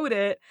I wrote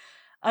it,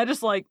 I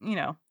just like,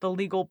 the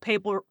legal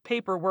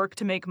paperwork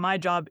to make my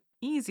job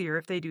easier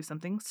if they do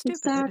something stupid.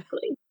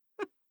 Exactly.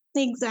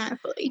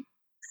 Exactly.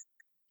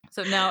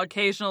 So now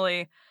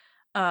occasionally,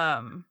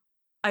 um,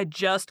 I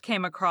just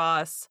came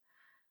across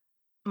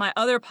my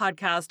other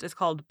podcast is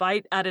called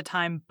Bite at a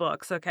Time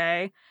Books,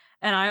 okay?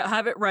 And I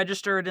have it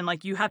registered and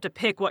like you have to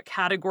pick what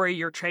category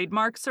your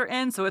trademarks are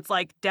in. So it's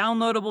like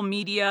downloadable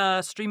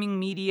media, streaming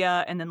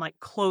media, and then like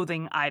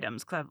clothing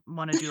items because I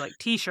want to do like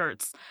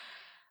t-shirts.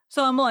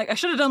 So I'm like, I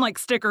should have done like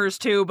stickers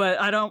too, but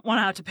I don't want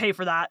to have to pay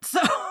for that.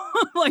 So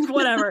like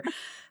whatever.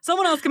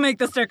 Someone else can make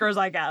the stickers,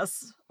 I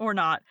guess, or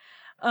not.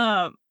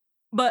 Um,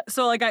 but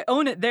so like I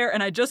own it there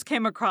and I just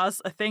came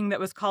across a thing that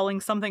was calling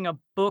something a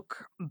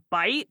book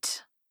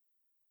bite.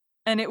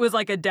 And it was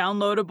like a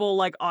downloadable,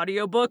 like,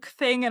 audiobook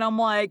thing, and I'm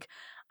like,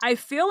 I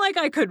feel like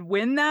I could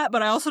win that,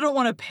 but I also don't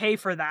wanna pay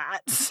for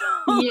that. So,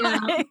 Yeah.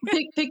 like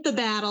Pick the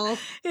battle.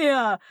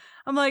 yeah.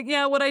 I'm like,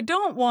 yeah, what I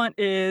don't want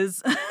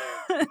is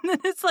and then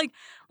it's like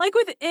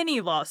with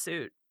any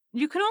lawsuit,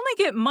 you can only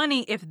get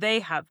money if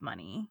they have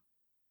money.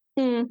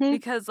 Mhm.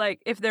 Because,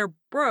 like, if they're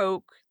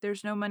broke,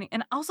 there's no money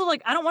and also,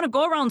 like, I don't wanna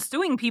go around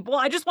suing people,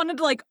 I just wanted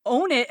to, like,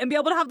 own it and be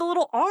able to have the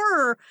little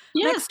R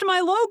Yeah. next to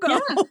my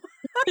logo.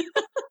 Yeah.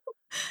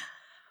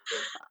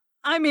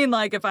 I mean,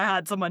 like, if I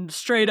had someone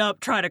straight up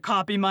try to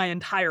copy my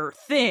entire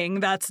thing,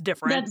 that's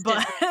different, That's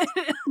but,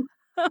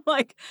 different.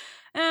 like,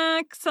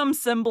 some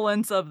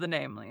semblance of the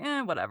name,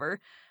 like, whatever.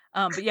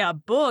 But yeah,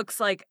 books,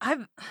 like,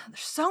 there's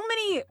so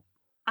many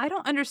I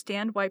don't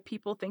understand why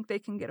people think they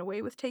can get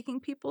away with taking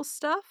people's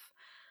stuff,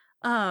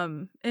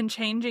 and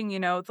changing,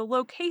 the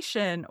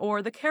location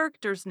or the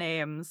characters'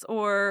 names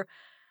or,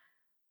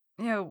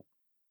 you know,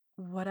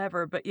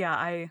 whatever, but yeah,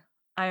 I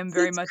am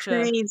very It's much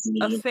a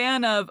crazy.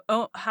 fan of,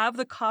 oh, have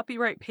the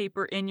copyright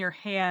paper in your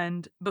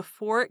hand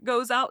before it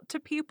goes out to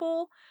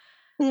people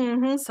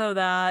Mhm. so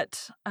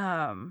that,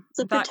 It's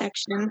a in fact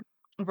protection.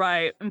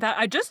 right. In fact,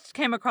 I just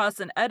came across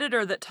an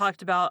editor that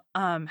talked about,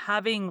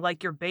 having,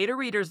 like, your beta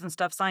readers and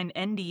stuff sign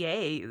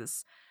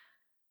NDAs,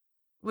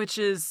 which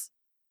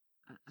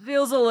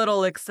feels a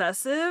little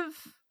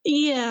excessive.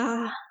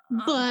 Yeah.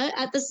 Um, But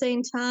at the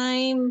same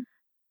time,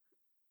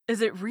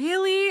 is it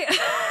really?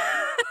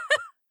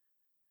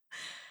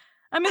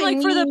 I mean, I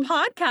like, for the mean,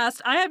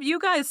 podcast, I have you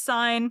guys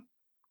sign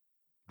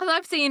 'Cause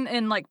I've seen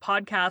in, like,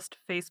 podcast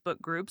Facebook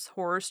groups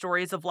horror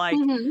stories of, like,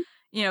 Mhm.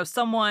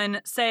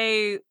 someone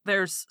say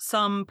there's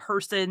some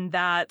person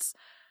that's,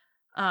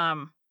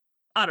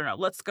 I don't know,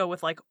 let's go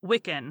with, like,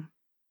 Wiccan.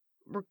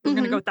 We're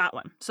gonna go Mhm. with that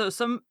one. So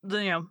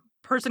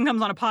person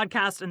comes on a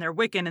podcast and they're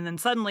Wiccan, and then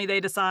suddenly they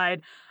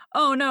decide,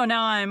 "Oh, no,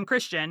 now I'm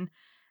Christian,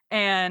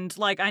 and,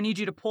 like, I need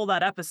you to pull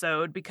that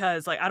episode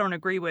because, like, I don't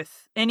agree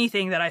with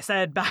anything that I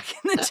said back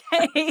in the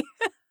day."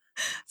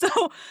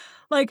 So,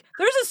 like,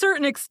 there's a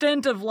certain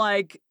extent of,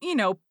 like,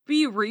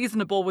 be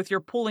reasonable with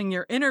your pulling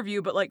your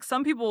interview, but, like,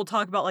 some people will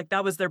talk about, like,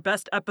 that was their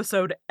best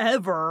episode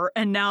ever,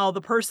 and now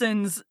the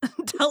person's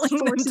telling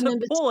them Forcing to them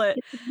to pull it.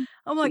 take it.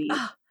 I'm like,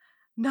 Jeez.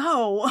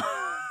 no.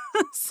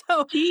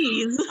 So,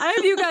 Jeez. I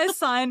have you guys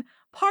sign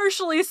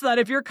partially so that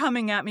if you're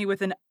coming at me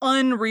with an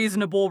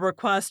unreasonable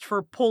request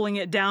for pulling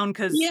it down,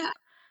 Yeah.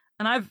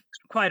 and I've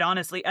quite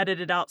honestly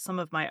edited out some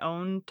of my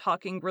own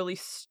talking really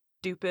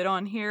stupid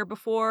on here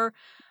before,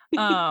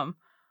 um,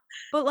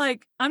 but,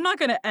 like, I'm not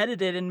gonna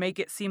edit it and make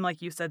it seem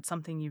like you said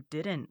something you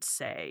didn't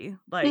say.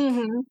 Like,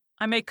 Mhm.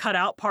 I may cut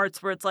out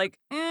parts where it's like,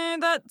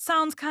 that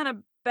sounds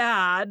kinda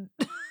bad."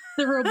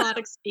 The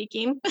robotic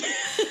speaking.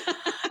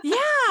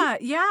 Yeah,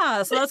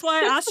 yeah, so that's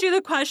why I asked you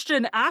the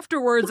question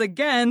afterwards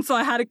again, so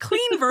I had a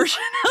clean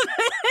version of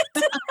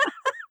it.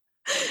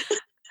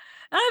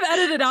 I've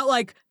edited out,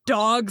 like,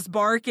 dogs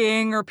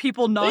barking or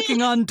people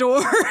knocking on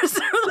doors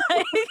or,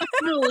 like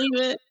Believe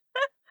it.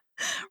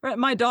 right,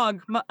 my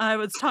dog I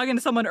was talking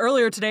to someone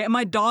earlier today, and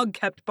my dog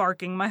kept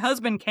barking. My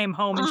husband came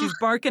home, and Ah, she's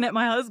barking at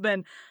my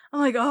husband.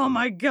 I'm like, "Oh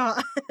my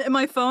god." And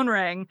my phone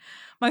rang.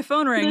 My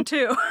phone rang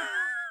too.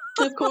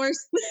 of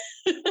course.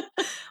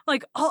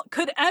 Like,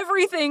 could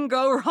everything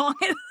go wrong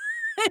in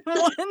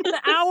 1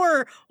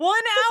 hour?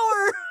 1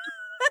 hour!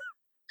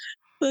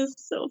 That's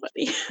so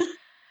funny.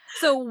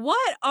 So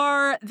what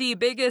are the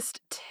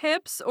biggest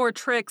tips or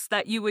tricks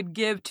that you would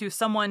give to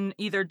someone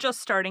either just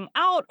starting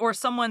out or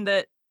someone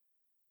that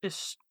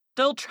is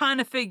still trying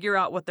to figure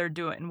out what they're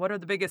doing? What are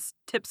the biggest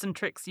tips and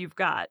tricks you've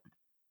got?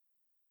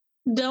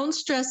 Don't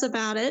stress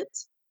about it,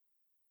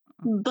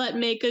 but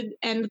make an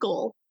end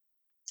goal.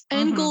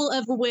 End Mhm. goal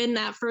of when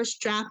that first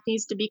draft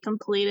needs to be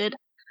completed.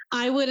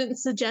 I wouldn't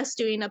suggest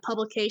doing a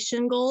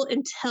publication goal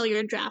until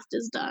your draft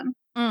is done.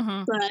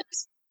 Mhm.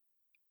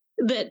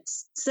 But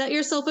set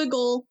yourself a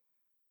goal.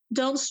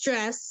 Don't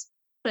stress,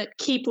 but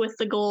keep with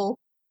the goal.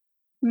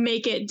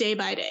 Make it day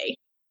by day.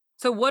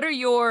 So what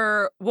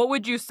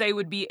would you say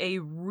would be a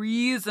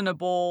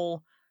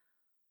reasonable,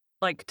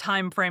 like,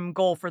 time frame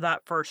goal for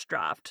that first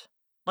draft?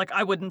 Like,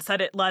 I wouldn't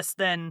set it less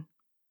than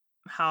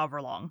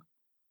however long.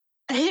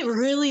 It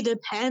really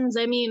depends.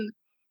 I mean,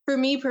 for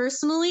me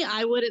personally,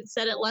 I wouldn't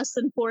set it less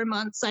than 4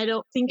 months. I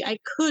don't think I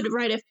could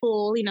write a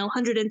full,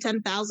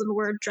 110,000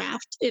 word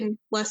draft in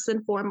less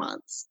than 4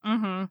 months.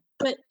 Mhm.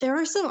 But there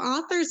are some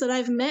authors that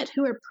I've met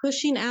who are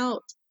pushing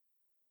out,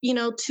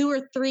 two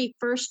or three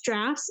first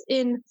drafts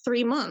in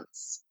 3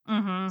 months.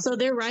 Mhm. So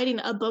they're writing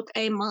a book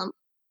a month.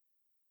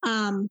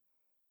 Um,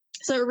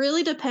 so it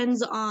really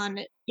depends on,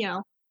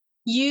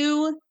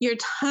 your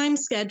time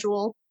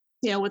schedule,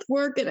 with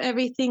work and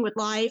everything, with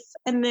life,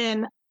 and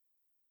then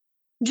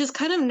just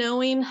kind of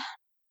knowing.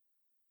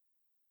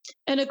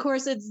 And of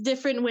course, it's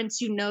different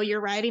once you know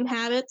your writing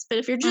habits. But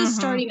if you're just Mhm.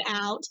 starting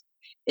out,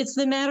 it's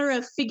the matter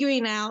of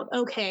figuring out,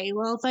 okay,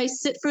 well, if I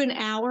sit for an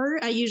hour,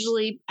 I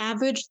usually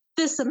average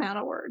this amount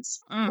of words.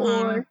 Or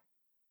Mhm.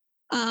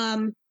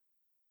 um,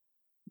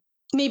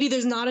 maybe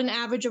there's not an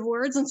average of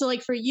words. And so,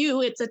 like for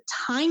you, it's a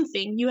time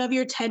thing. You have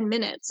your 10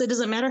 minutes. It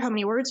doesn't matter how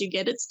many words you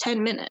get, it's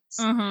 10 minutes.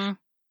 Mhm.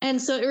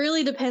 And so it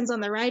really depends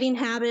on the writing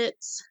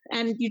habits.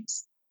 And you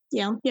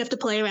have to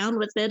play around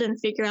with it and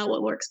figure out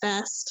what works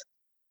best.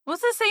 Well,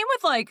 it's the same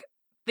with, like,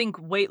 think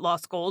weight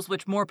loss goals,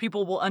 which more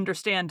people will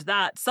understand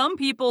that. Some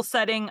people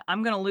setting,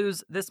 "I'm gonna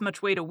lose this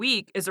much weight a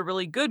week," is a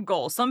really good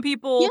goal. Some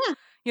people,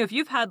 Yeah. if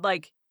you've had,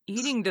 like,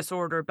 eating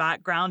disorder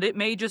background, it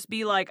may just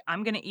be like,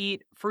 "I'm gonna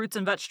eat fruits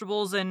and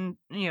vegetables and,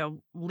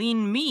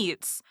 lean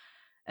meats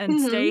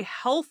and stay Hmm.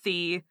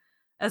 healthy,"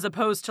 as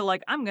opposed to,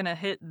 like, "I'm gonna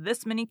hit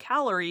this many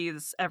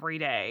calories every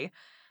day."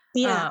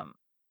 Yeah. Um,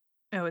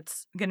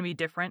 it's gonna be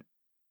different.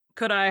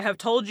 Could I have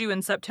told you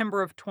in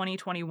September of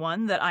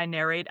 2021 that I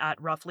narrate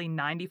at roughly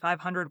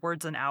 9,500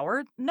 words an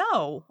hour?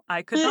 No,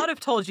 I could not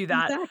have told you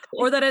that. Exactly.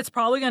 Or that it's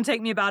probably going to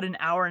take me about an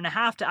hour and a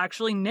half to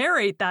actually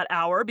narrate that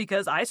hour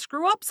because I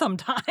screw up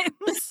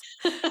sometimes.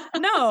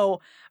 No,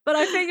 but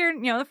I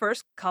figured, the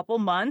first couple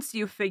months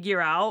you figure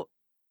out,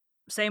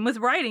 same with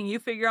writing, you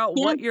figure out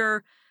Yeah. what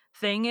your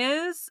thing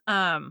is.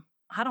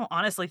 I don't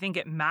honestly think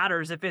it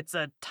matters if it's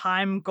a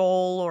time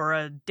goal or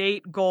a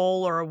date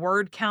goal or a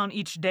word count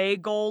each day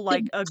goal.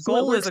 Like, a It's what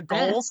goal is works a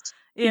goal. best.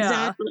 Yeah.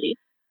 Exactly.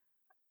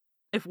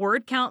 If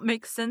word count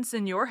makes sense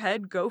in your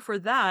head, go for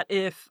that.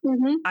 If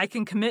Mhm. I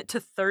can commit to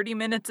 30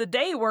 minutes a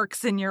day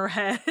works in your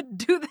head,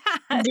 do Do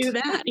that.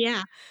 that,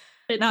 yeah.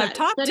 It's Now, I've that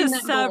talked to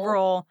setting that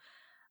goal.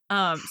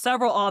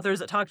 several authors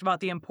that talked about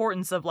the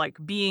importance of, like,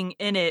 being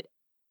in it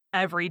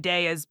every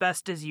day as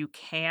best as you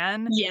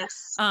can.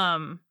 Yes.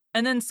 And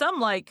then some,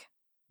 like,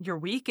 your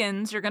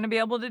weekends, you're going to be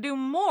able to do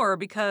more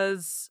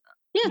because,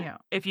 Yeah,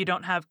 if you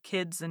don't have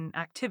kids and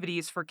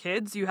activities for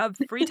kids, you have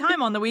free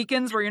time on the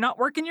weekends where you're not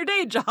working your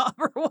day job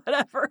or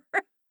whatever.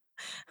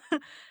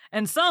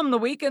 And the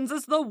weekends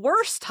is the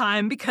worst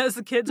time because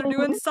the kids are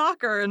doing mhm.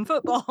 soccer and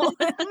football.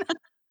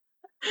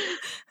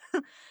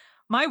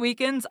 My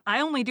weekends, I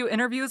only do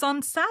interviews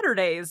on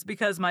Saturdays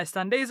because my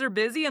Sundays are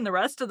busy and the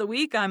rest of the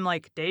week I'm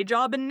like day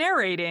job and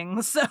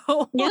narrating. So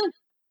Yeah,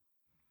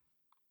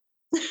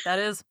 that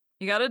is,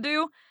 you got to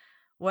do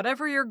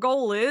whatever your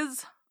goal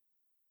is,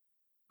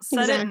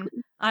 set it. And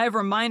exactly. I have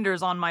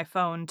reminders on my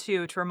phone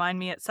too to remind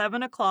me at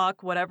 7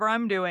 o'clock, whatever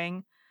I'm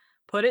doing,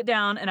 put it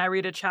down, and I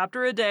read a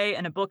chapter a day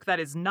in a book that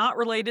is not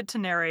related to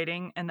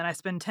narrating. And then I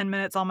spend 10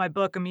 minutes on my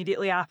book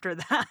immediately after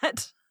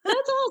that.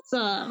 That's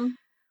awesome.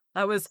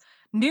 That was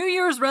New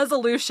Year's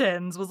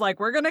resolutions, was like,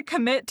 we're going to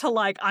commit to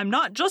like, I'm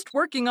not just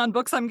working on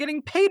books I'm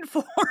getting paid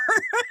for.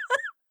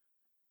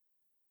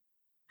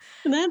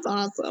 That's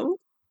awesome.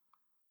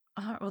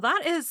 Well,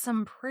 that is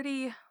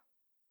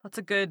that's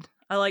a good,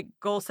 I like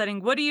goal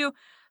setting.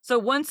 So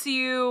once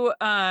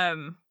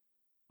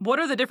what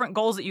are the different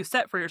goals that you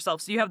set for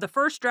yourself? So you have the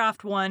first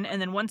draft one,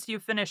 and then once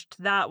you've finished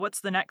that,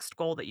 what's the next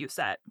goal that you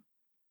set?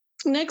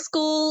 Next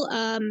goal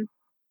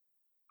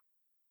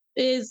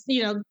is,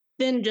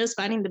 then just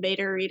finding the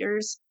beta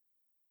readers.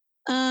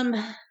 Um,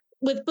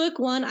 with book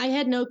one, I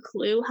had no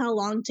clue how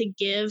long to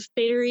give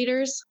beta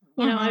readers.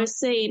 I Mm-hmm. was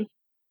saying,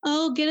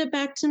 "Oh, get it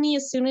back to me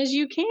as soon as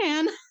you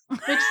can,"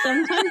 which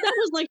sometimes that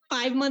was like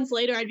 5 months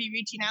later. I'd be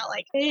reaching out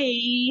like,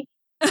 "Hey,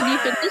 have you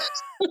finished?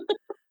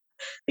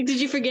 Like,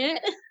 did you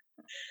forget?"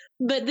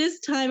 But this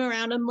time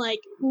around, I'm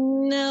like,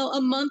 "No,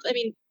 a month." I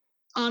mean,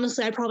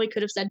 honestly, I probably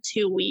could have said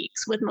 2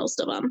 weeks with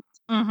most of them.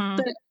 Mm-hmm.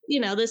 But,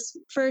 this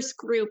first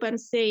group, I'm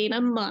saying a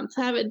month,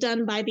 have it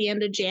done by the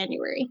end of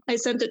January. I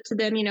sent it to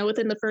them,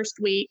 within the first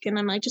week, and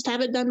I'm like, just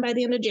have it done by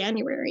the end of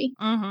January.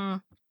 Mm-hmm.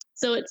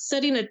 So it's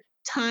setting a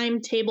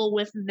timetable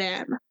with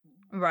them.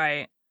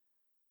 Right.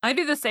 I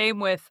do the same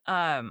with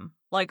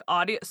like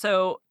audio.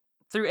 So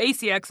through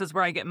ACX is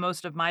where I get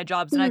most of my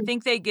jobs, and I Mm,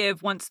 think they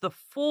give, once the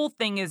full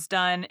thing is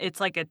done, it's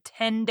like a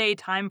 10-day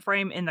time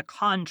frame in the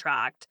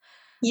contract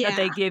that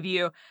they yeah. give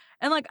you.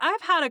 And like,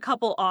 I've had a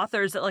couple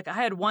authors that, like, I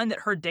had one that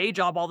her day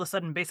job all of a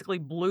sudden basically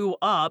blew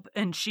up,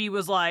 and she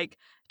was like,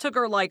 took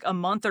her like a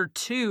month or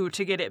two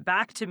to get it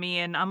back to me,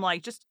 and I'm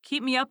like, just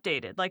keep me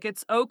updated. Like,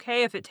 it's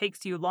okay if it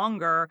takes you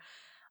longer.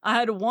 I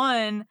had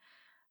one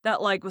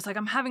that, like, was like,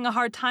 "I'm having a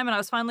hard time," and I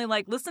was finally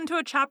like, "Listen to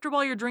a chapter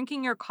while you're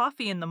drinking your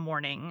coffee in the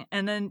morning."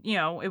 And then,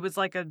 it was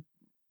like a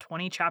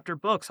 20 chapter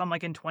book, so I'm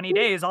like, in 20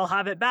 days, I'll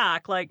have it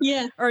back, like,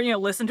 Yeah. or,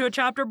 listen to a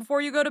chapter before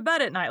you go to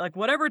bed at night, like,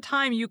 whatever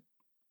time you,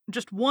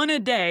 just one a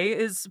day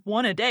is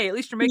one a day, at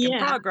least you're making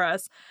Yeah.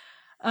 progress.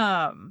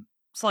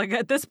 So, like,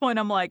 at this point,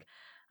 I'm like,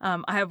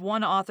 I have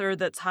one author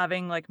that's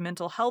having, like,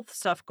 mental health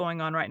stuff going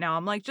on right now.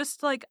 I'm like,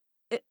 just, like,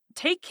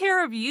 take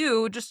care of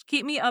you. Just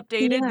keep me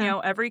updated, Yeah.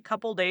 every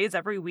couple days,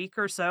 every week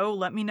or so.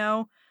 Let me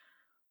know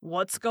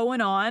what's going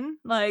on.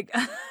 Like,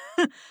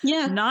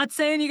 Yeah. not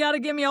saying you got to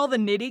give me all the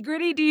nitty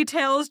gritty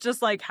details,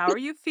 just like, how are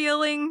you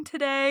feeling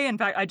today? In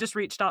fact, I just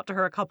reached out to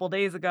her a couple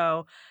days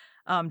ago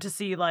to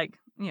see, like,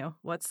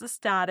 what's the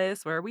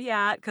status? Where are we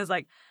at? Cause,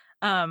 like,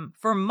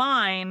 for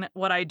mine,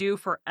 what I do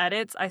for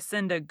edits, I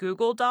send a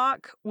Google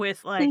Doc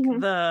with like Hmm.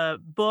 the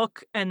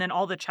book and then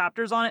all the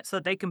chapters on it so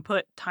that they can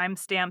put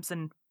timestamps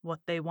and what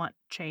they want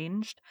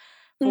changed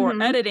for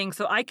Hmm. editing.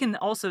 So I can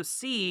also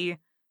see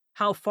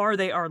how far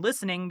they are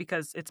listening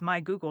because it's my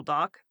Google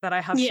Doc that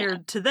I have Yeah.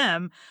 shared to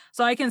them.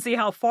 So I can see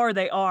how far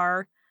they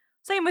are.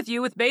 Same with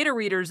you with beta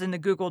readers in the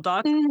Google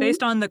Doc. Hmm.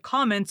 Based on the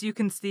comments, you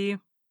can see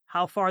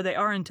how far they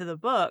are into the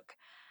book.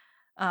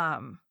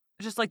 Um,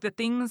 just like the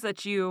things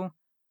that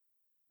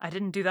I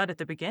didn't do that at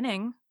the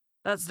beginning.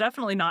 That's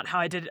definitely not how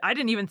I did it. I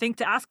didn't even think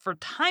to ask for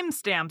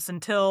timestamps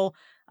until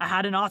I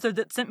had an author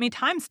that sent me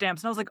timestamps.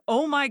 And I was like,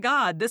 oh my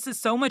God, this is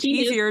so much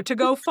Genius. easier to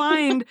go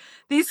find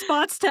these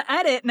spots to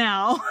edit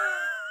now.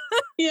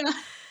 Yeah.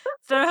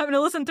 Instead of having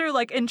to listen through,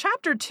 like, in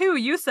chapter 2,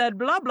 you said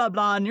blah, blah,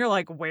 blah. And you're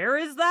like, where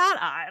is that?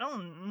 I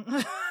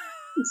don't.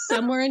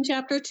 Somewhere in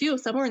chapter two,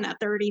 somewhere in that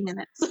 30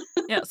 minutes.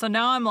 Yeah. So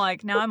now I'm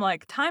like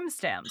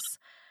timestamps.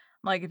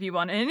 Like, if you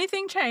want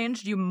anything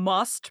changed, you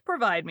must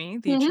provide me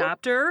the Hmm.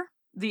 chapter,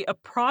 the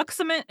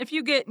approximate. If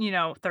you get,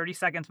 30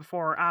 seconds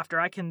before or after,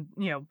 I can,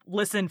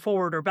 listen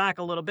forward or back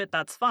a little bit.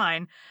 That's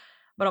fine.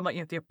 But I'm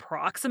like, the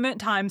approximate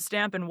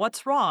timestamp and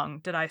what's wrong.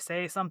 Did I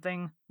say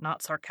something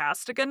not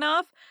sarcastic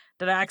enough?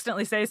 Did I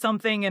accidentally say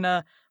something in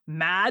a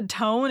mad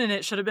tone and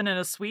it should have been in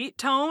a sweet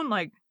tone?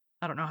 Like,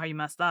 I don't know how you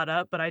messed that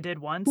up, but I did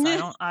once. I It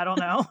don't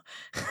know.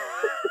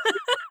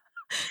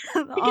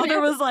 The can author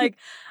happen. was like,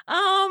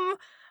 I'm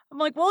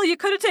like, well, you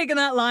could have taken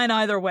that line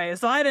either way,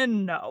 so I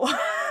didn't know.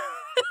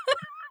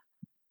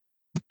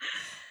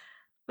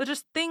 But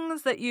just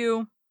things that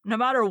no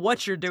matter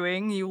what you're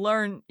doing, you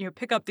learn,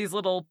 pick up these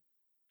little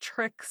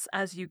tricks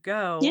as you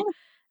Yeah. go.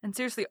 And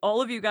seriously,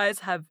 all of you guys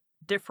have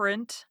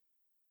different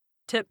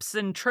tips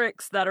and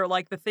tricks that are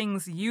like the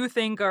things you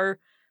think are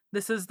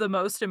this is the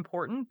most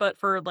important, but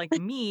for, like,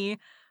 me,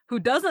 who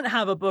doesn't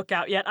have a book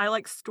out yet, I,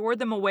 like, store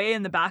them away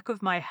in the back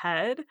of my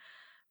head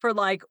for,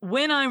 like,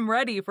 when I'm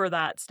ready for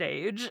that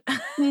stage.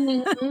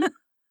 Mhm.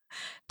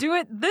 Do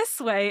it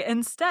this way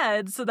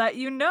instead so that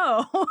you've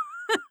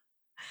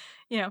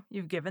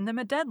given them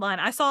a deadline.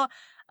 I saw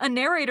a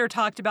narrator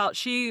talked about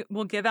she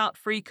will give out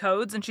free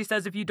codes, and she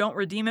says, "If you don't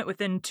redeem it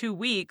within 2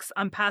 weeks,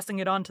 I'm passing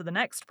it on to the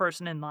next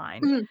person in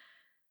line." Mm,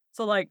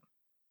 So, like,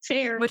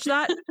 fair. which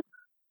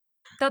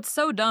that's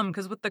so dumb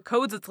because with the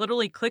codes, it's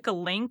literally click a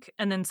link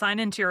and then sign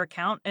into your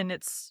account and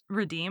it's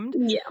redeemed.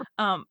 Yeah.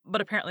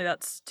 But apparently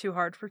that's too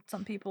hard for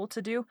some people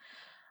to do.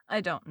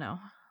 I don't know.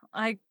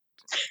 I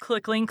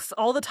click links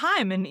all the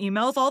time in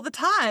emails all the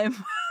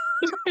time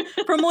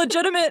from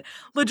legitimate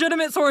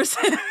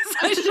sources,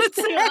 I should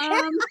say.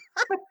 Um,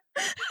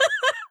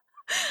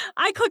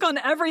 I click on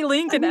every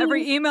link I in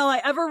every mean, email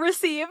I ever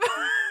receive.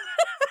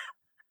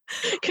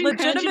 legitimate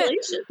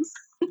congratulations.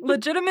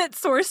 legitimate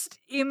sourced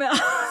email.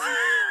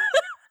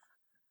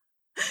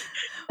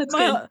 That's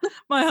good.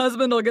 My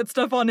husband will get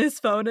stuff on his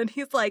phone and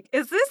he's like,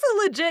 "Is this a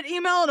legit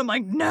email?" And I'm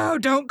like, "No,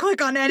 don't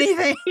click on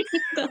anything."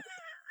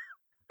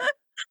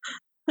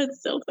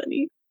 That's so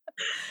funny.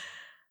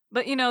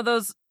 But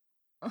those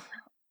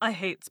I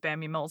hate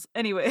spam emails.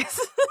 Anyways,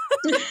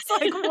 it's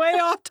like way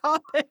off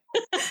topic.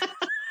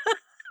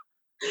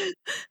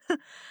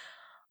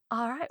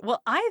 All right.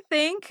 Well, I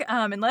think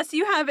unless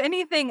you have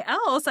anything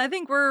else, I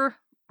think we're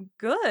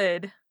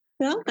good.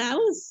 Well,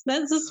 that's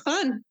just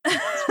fun. This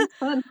was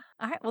fun.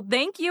 All right. Well,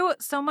 thank you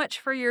so much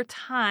for your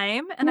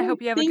time, and I Well,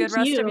 hope you have a thank good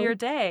rest of you. your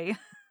day.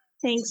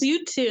 Thanks,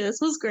 you too. This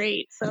was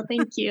great. So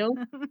thank you.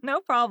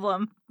 No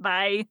problem.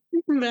 Bye.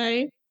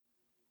 Bye.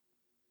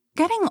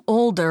 Getting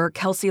older,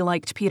 Kelsey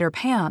liked Peter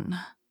Pan.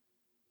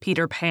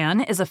 Peter Pan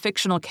is a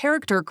fictional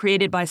character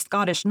created by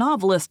Scottish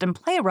novelist and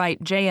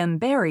playwright J.M.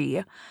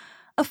 Barrie,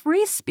 a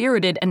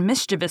free-spirited and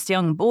mischievous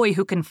young boy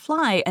who can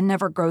fly and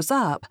never grows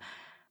up.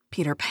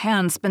 Peter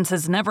Pan spends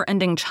his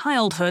never-ending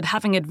childhood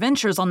having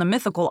adventures on the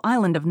mythical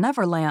island of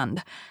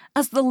Neverland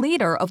as the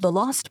leader of the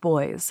Lost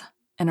Boys,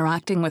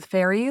 interacting with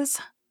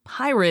fairies,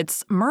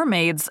 pirates,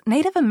 mermaids,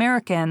 Native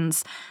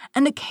Americans,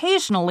 and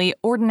occasionally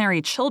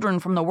ordinary children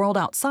from the world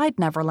outside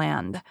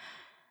Neverland.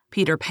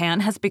 Peter Pan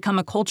has become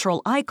a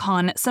cultural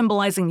icon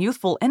symbolizing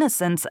youthful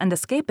innocence and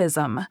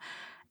escapism.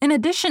 In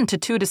addition to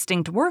 2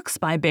 distinct works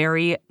by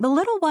Barrie, The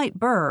Little White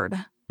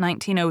Bird,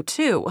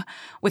 1902,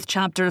 with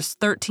chapters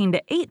 13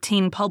 to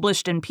 18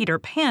 published in Peter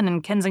Pan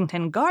in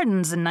Kensington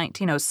Gardens in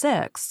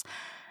 1906,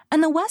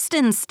 and the West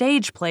End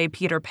stage play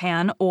Peter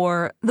Pan,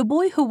 or The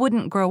Boy Who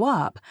Wouldn't Grow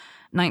Up,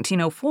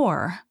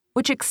 1904,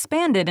 which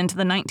expanded into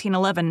the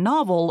 1911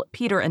 novel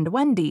Peter and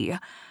Wendy.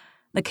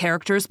 The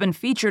character's been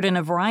featured in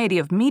a variety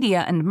of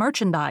media and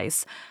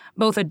merchandise,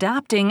 both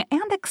adapting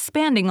and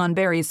expanding on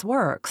Barrie's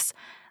works.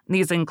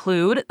 These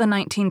include the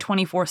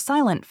 1924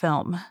 silent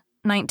film,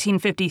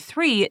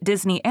 1953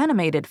 Disney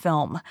animated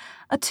film,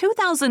 a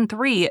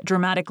 2003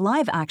 dramatic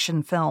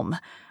live-action film,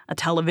 a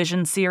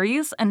television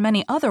series, and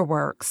many other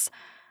works.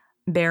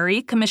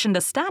 Barrie commissioned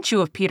a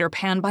statue of Peter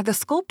Pan by the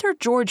sculptor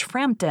George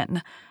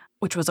Frampton,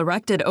 which was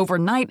erected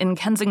overnight in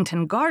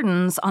Kensington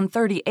Gardens on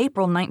 30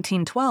 April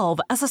 1912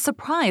 as a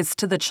surprise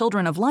to the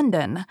children of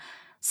London.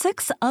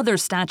 6 other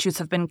statues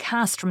have been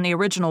cast from the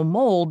original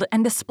mold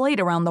and displayed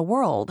around the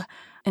world.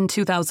 In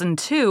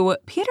 2002,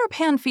 Peter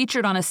Pan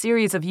featured on a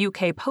series of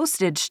UK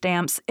postage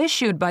stamps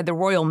issued by the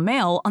Royal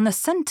Mail on the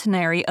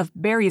centenary of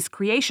Barrie's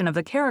creation of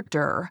the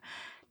character.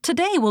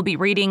 Today we'll be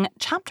reading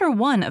Chapter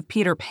 1 of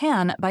Peter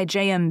Pan by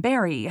J.M.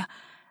 Barrie.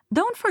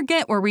 Don't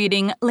forget we're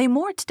reading Les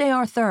Morts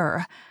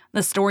d'Arthur,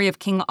 the story of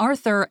King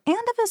Arthur and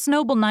of his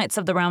noble knights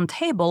of the Round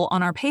Table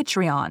on our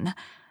Patreon.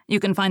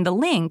 You can find the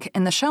link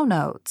in the show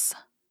notes.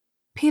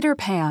 Peter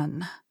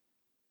Pan.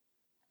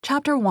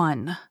 Chapter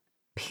 1.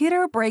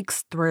 Peter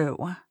Breaks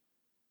Through.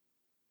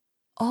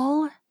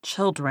 All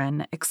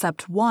children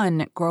except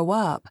one grow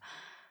up.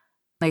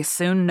 They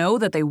soon know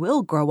that they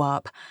will grow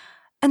up,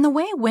 and the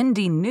way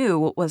Wendy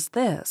knew was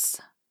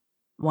this.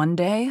 One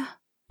day,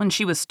 when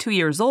she was 2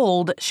 years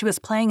old, she was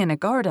playing in a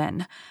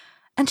garden,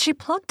 and she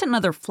plucked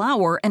another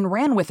flower and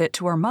ran with it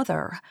to her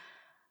mother.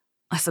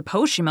 I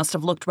suppose she must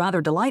have looked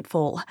rather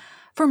delightful,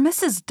 for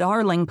Mrs.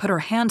 Darling put her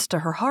hand to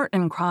her heart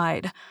and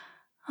cried,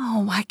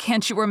 "Oh, why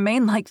can't you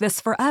remain like this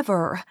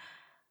forever?"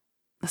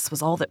 This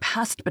was all that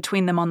passed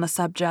between them on the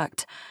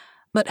subject,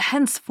 but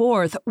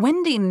henceforth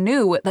Wendy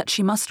knew that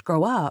she must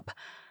grow up.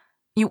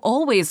 You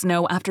always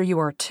know after you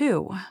are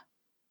 2.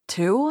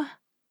 2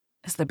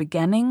 is the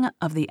beginning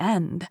of the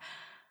end.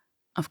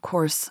 Of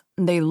course,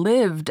 they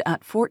lived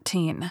at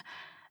 14,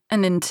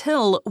 and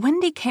until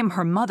Wendy came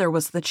her mother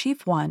was the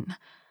chief one.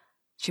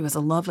 She was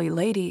a lovely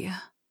lady,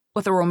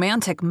 with a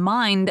romantic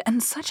mind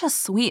and such a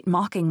sweet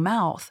mocking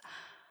mouth.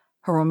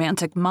 Her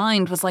romantic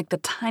mind was like the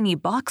tiny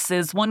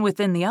boxes one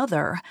within the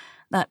other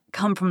that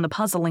come from the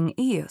puzzling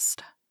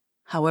East.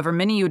 However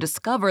many you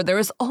discover, there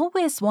is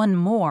always one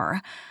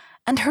more,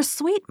 and her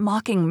sweet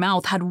mocking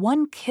mouth had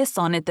one kiss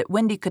on it that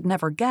Wendy could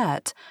never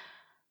get.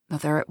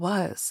 But there it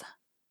was.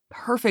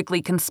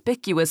 perfectly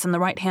conspicuous in the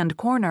right-hand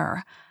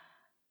corner.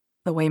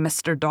 The way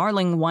Mr.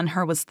 Darling won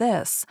her was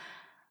this.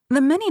 The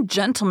many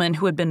gentlemen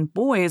who had been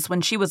boys when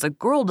she was a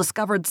girl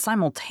discovered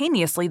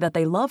simultaneously that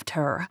they loved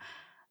her,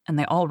 and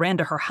they all ran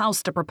to her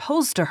house to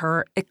propose to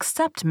her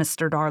except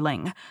Mr.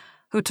 Darling,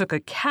 who took a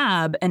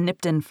cab and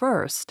nipped in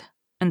first,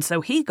 and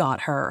so he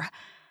got her.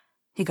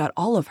 He got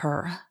all of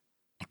her,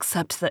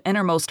 except the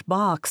innermost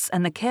box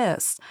and the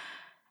kiss.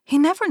 He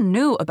never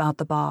knew about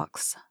the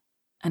box,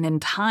 and in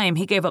time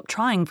he gave up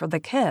trying for the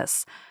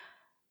kiss.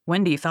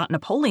 Wendy thought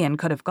Napoleon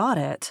could have got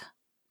it,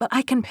 but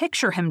I can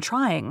picture him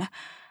trying,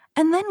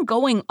 and then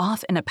going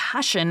off in a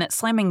passion,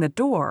 slamming the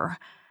door.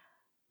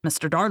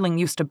 Mr. Darling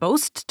used to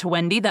boast to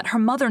Wendy that her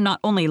mother not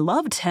only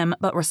loved him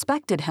but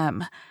respected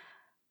him.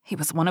 He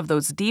was one of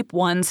those deep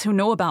ones who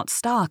know about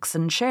stocks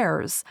and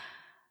shares.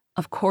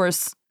 Of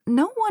course,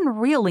 no one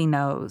really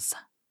knows,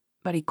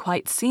 but he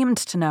quite seemed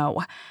to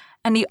know,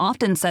 and he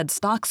often said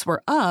stocks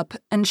were up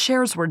and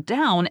shares were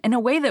down in a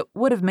way that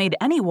would have made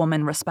any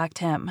woman respect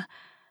him.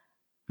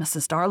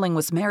 Mrs. Darling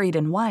was married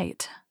in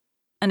white,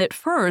 and at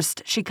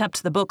first she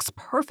kept the books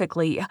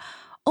perfectly,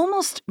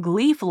 almost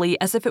gleefully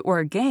as if it were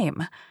a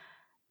game.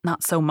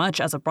 Not so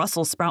much as a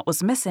Brussels sprout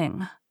was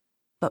missing.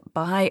 But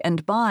by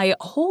and by,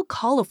 whole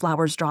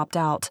cauliflowers dropped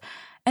out,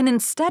 and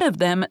instead of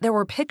them, there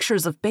were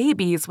pictures of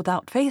babies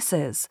without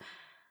faces.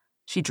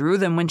 She drew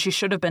them when she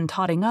should have been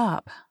totting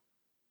up.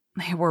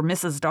 They were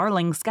Mrs.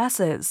 Darling's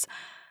guesses.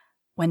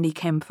 Wendy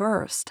came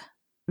first,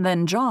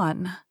 then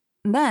John,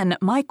 then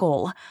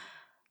Michael.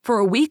 For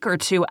a week or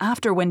two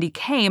after Wendy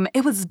came,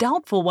 it was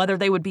doubtful whether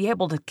they would be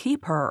able to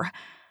keep her,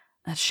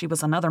 as she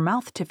was another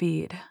mouth to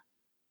feed.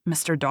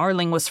 Mr.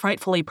 Darling was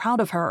frightfully proud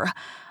of her,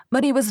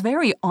 but he was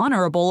very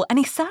honorable, and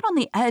he sat on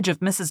the edge of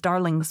Mrs.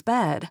 Darling's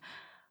bed,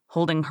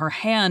 holding her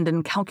hand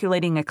and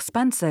calculating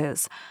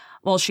expenses,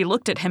 while she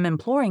looked at him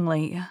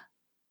imploringly.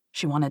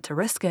 She wanted to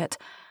risk it,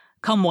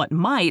 come what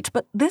might,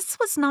 but this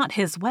was not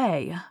his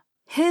way.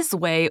 His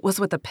way was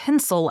with a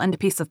pencil and a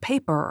piece of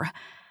paper,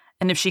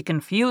 and if she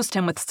confused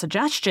him with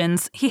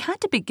suggestions, he had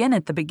to begin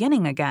at the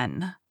beginning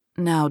again.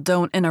 "Now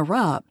don't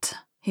interrupt,"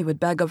 he would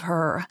beg of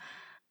her.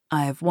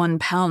 "I've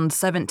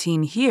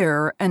 £1.17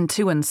 here and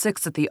 2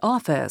 6 at the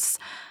office.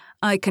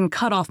 I can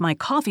cut off my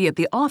coffee at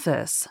the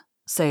office,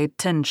 say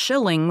 10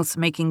 shillings,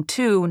 making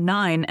 2,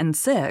 9, and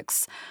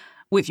 6.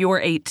 With your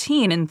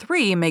 18 and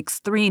 3 makes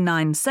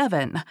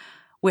 397.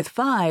 With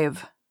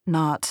 5,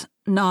 not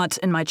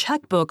in my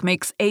checkbook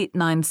makes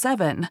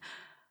 897.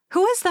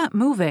 Who is that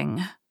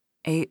moving?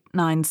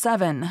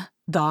 897,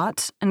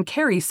 dot, and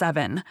carry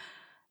 7.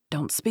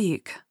 Don't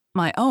speak.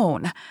 My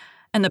own.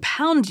 And the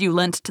pound you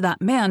lent to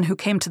that man who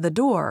came to the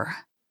door.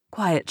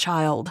 Quiet,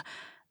 child.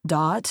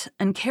 Dot,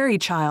 and carry,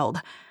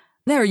 child.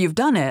 There, you've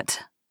done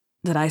it.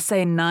 Did I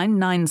say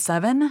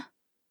 997?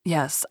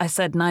 Yes, I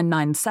said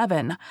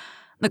 997.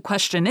 The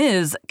question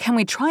is, can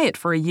we try it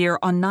for a year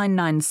on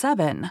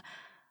 997?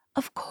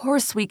 Of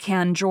course we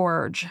can,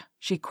 George,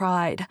 she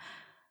cried.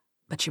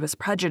 But she was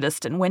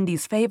prejudiced in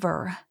Wendy's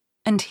favor,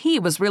 and he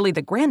was really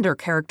the grander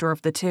character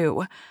of the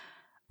two.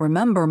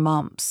 Remember,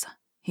 Mumps,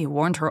 he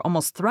warned her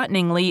almost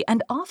threateningly,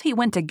 and off he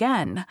went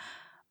again.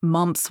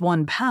 Mumps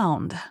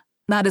 £1.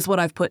 That is what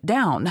I've put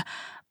down,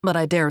 but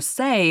I dare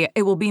say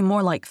it will be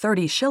more like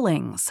 30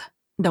 shillings.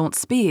 Don't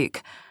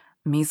speak.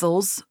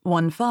 Measles,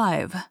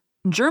 1.5.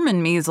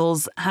 German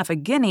measles, half a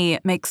guinea,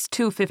 makes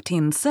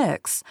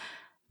 2.15.6.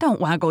 Don't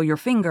waggle your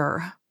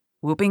finger.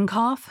 Whooping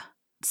cough?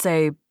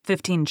 Say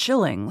 15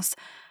 shillings.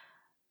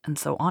 And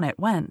so on it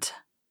went.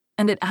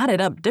 And it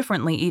added up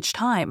differently each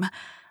time.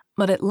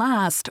 But at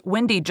last,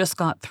 Wendy just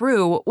got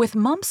through, with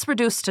mumps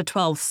reduced to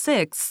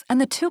 12.6 and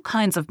the 2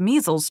 kinds of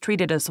measles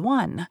treated as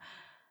 1.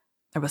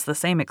 There was the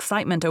same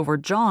excitement over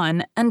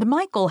John, and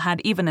Michael had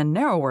even a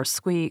narrower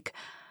squeak,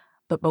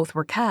 but both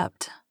were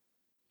kept.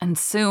 And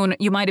soon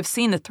you might have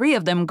seen the 3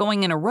 of them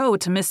going in a row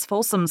to Miss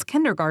Folsom's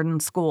kindergarten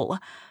school,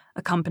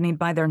 accompanied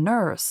by their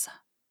nurse.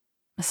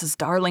 Mrs.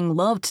 Darling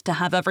loved to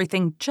have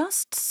everything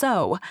just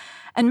so,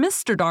 and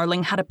Mr.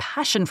 Darling had a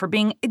passion for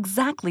being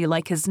exactly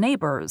like his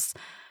neighbors.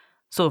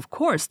 So of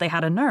course they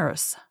had a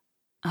nurse.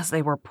 As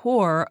they were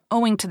poor,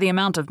 owing to the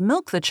amount of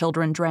milk the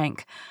children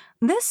drank,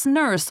 this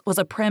nurse was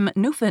a prim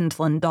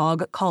Newfoundland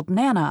dog called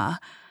Nana,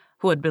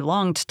 who had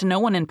belonged to no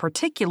one in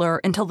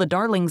particular until the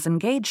Darlings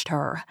engaged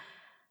her.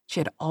 She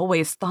had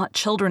always thought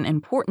children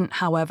important,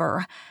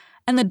 however,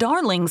 and the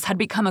Darlings had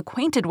become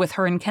acquainted with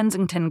her in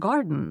Kensington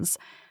Gardens,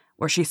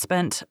 where she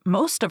spent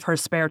most of her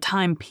spare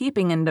time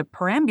peeping into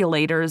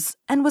perambulators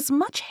and was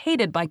much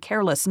hated by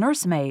careless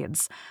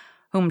nursemaids,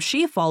 whom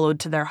she followed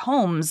to their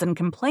homes and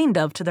complained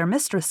of to their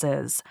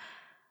mistresses.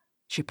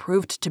 She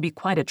proved to be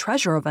quite a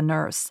treasure of a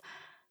nurse.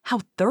 How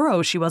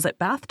thorough she was at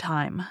bath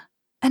time,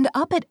 and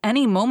up at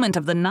any moment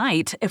of the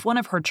night if one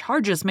of her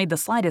charges made the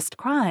slightest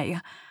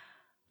cry.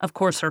 Of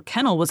course, her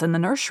kennel was in the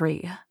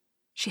nursery.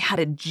 She had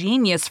a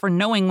genius for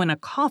knowing when a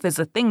cough is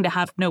a thing to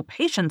have no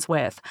patience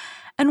with,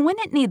 and when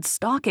it needs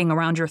stalking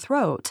around your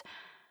throat.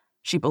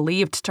 She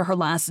believed to her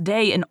last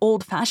day in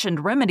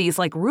old-fashioned remedies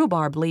like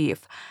rhubarb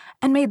leaf,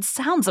 and made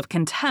sounds of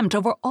contempt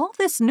over all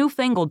this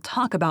newfangled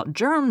talk about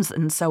germs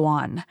and so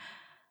on.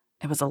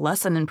 It was a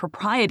lesson in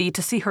propriety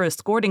to see her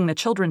escorting the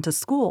children to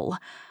school,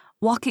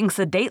 walking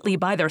sedately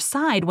by their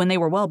side when they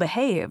were well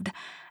behaved,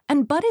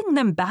 and butting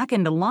them back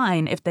into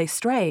line if they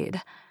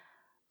strayed.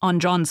 On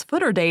John's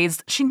footer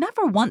days, she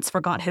never once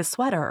forgot his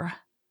sweater,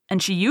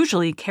 and she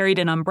usually carried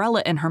an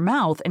umbrella in her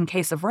mouth in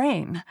case of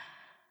rain.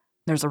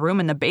 There's a room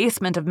in the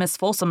basement of Miss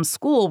Folsom's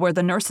school where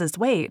the nurses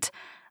wait.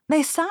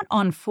 They sat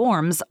on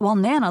forms while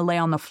Nana lay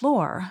on the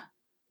floor,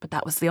 but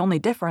that was the only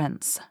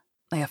difference.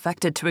 They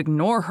affected to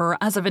ignore her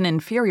as of an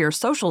inferior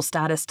social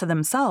status to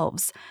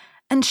themselves,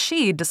 and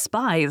she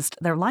despised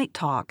their light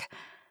talk.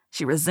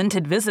 She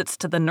resented visits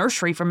to the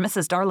nursery from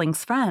Mrs.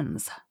 Darling's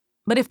friends.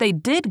 But if they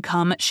did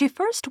come, she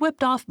first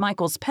whipped off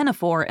Michael's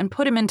pinafore and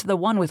put him into the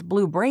one with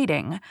blue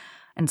braiding,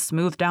 and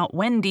smoothed out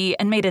Wendy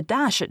and made a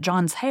dash at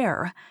John's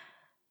hair.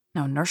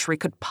 No nursery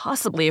could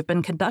possibly have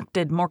been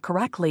conducted more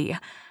correctly,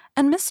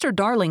 and Mr.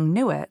 Darling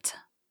knew it.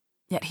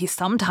 Yet he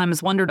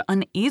sometimes wondered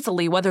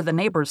uneasily whether the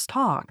neighbors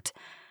talked.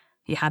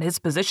 He had his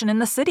position in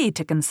the city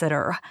to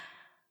consider.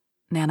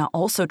 Nana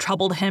also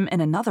troubled him in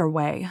another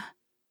way.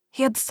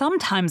 He had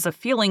sometimes a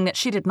feeling that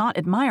she did not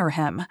admire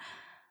him.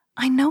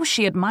 "I know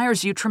she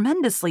admires you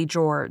tremendously,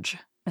 George,"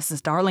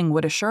 Mrs. Darling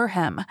would assure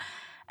him,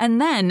 and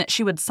then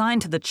she would sign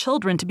to the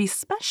children to be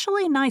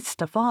specially nice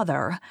to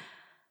Father.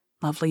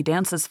 Lovely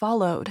dances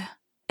followed,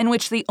 in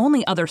which the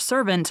only other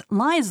servant,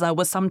 Liza,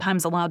 was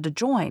sometimes allowed to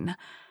join.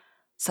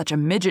 Such a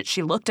midget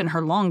she looked in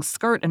her long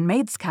skirt and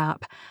maid's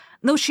cap,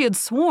 though she had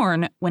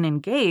sworn, when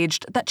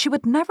engaged, that she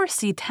would never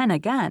see 10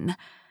 again.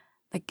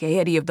 The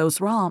gaiety of those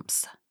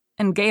romps.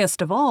 And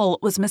gayest of all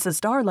was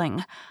Mrs.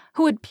 Darling,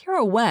 who would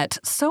pirouette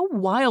so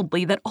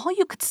wildly that all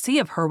you could see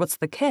of her was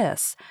the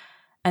kiss.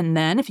 And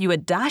then, if you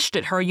had dashed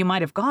at her, you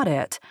might have got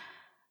it.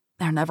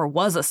 There never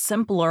was a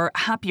simpler,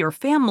 happier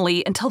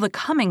family until the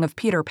coming of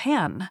Peter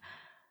Pan.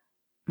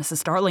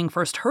 Mrs. Darling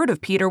first heard of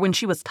Peter when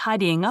she was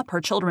tidying up her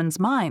children's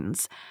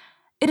minds.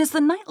 It is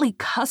the nightly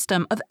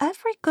custom of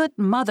every good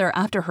mother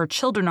after her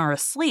children are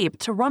asleep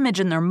to rummage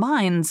in their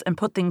minds and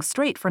put things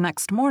straight for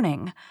next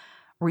morning,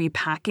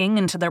 repacking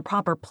into their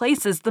proper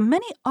places the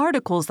many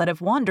articles that have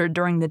wandered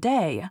during the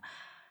day.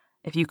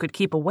 If you could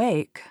keep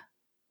awake.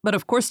 But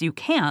of course you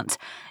can't.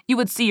 You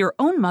would see your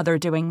own mother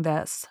doing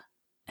this,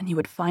 and you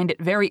would find it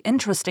very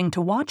interesting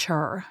to watch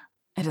her.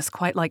 It is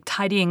quite like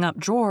tidying up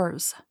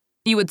drawers.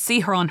 You would see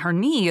her on her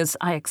knees,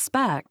 I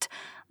expect,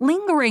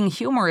 lingering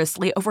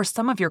humorously over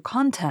some of your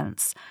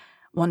contents,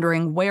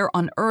 wondering where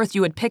on earth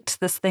you had picked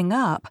this thing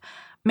up,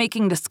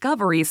 making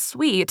discoveries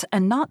sweet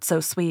and not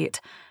so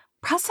sweet,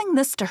 pressing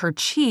this to her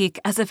cheek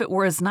as if it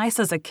were as nice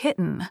as a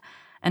kitten,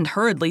 and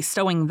hurriedly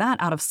stowing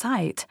that out of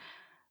sight.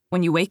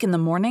 When you wake in the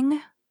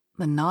morning,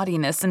 the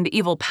naughtiness and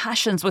evil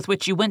passions with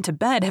which you went to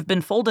bed have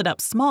been folded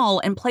up small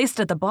and placed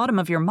at the bottom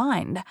of your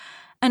mind,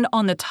 and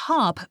on the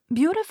top,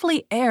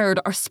 beautifully aired,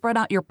 are spread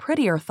out your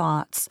prettier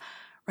thoughts,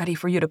 ready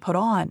for you to put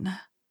on.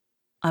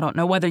 I don't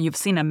know whether you've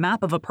seen a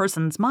map of a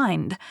person's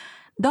mind.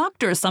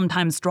 Doctors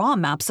sometimes draw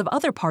maps of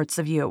other parts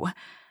of you,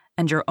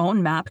 and your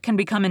own map can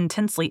become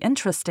intensely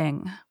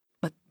interesting.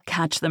 But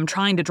catch them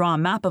trying to draw a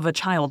map of a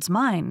child's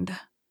mind,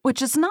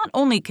 which is not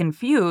only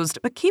confused,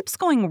 but keeps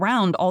going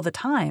round all the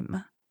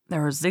time.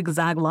 There are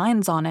zigzag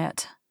lines on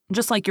it,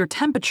 just like your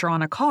temperature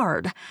on a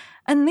card,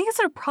 and these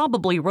are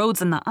probably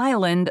roads in the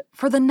island,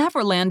 for the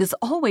Neverland is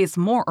always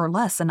more or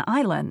less an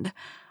island,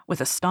 with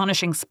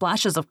astonishing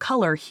splashes of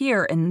color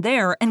here and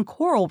there, and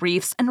coral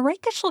reefs and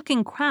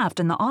rakish-looking craft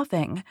in the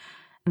offing,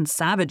 and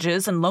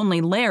savages and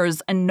lonely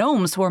lairs and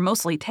gnomes who are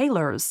mostly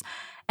tailors,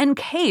 and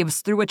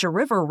caves through which a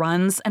river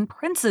runs, and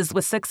princes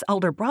with 6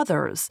 elder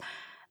brothers,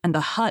 and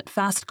a hut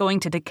fast going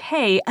to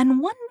decay,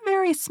 and one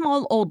very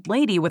small old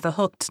lady with a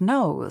hooked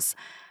nose.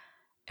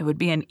 It would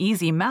be an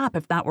easy map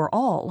if that were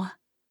all.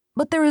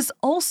 But there is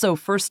also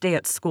first day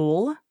at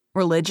school,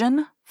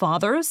 religion,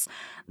 fathers,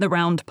 the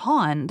round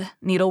pond,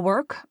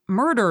 needlework,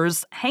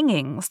 murders,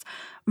 hangings,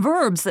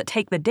 verbs that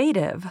take the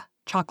dative,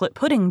 chocolate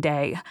pudding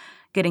day,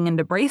 getting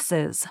into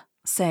braces,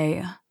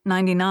 say,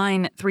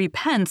 99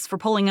 3d for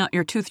pulling out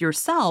your tooth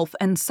yourself,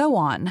 and so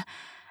on.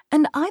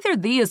 And either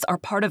these are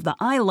part of the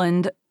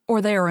island,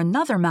 or they are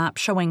another map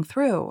showing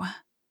through.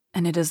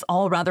 And it is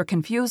all rather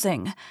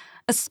confusing,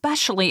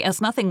 especially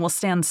as nothing will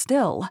stand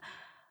still.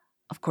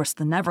 Of course,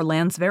 the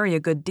Neverlands vary a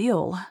good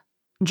deal.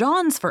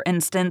 John's, for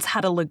instance,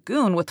 had a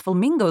lagoon with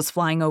flamingos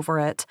flying over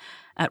it,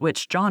 at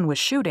which John was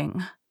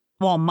shooting,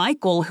 while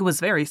Michael, who was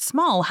very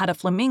small, had a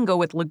flamingo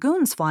with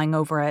lagoons flying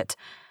over it.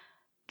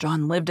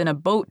 John lived in a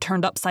boat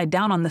turned upside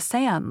down on the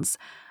sands,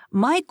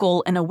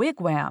 Michael in a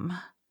wigwam,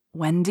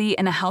 Wendy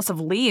in a house of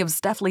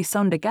leaves deftly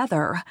sewn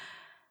together.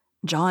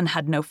 John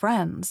had no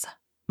friends.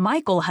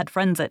 Michael had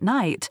friends at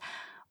night.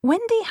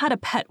 Wendy had a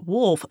pet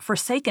wolf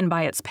forsaken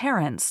by its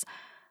parents.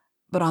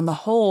 But on the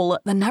whole,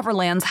 the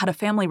Neverlands had a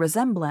family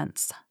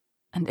resemblance.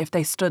 And if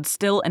they stood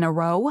still in a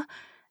row,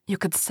 you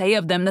could say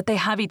of them that they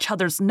have each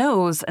other's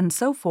nose and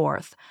so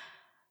forth.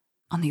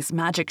 On these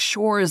magic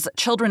shores,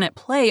 children at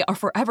play are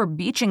forever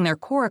beaching their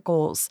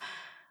coracles.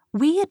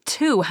 We,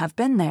 too, have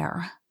been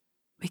there.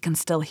 We can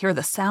still hear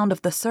the sound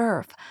of the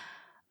surf,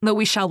 though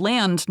we shall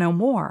land no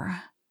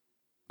more.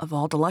 Of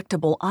all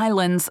delectable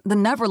islands, the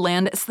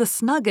Neverland is the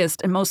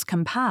snuggest and most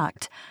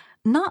compact,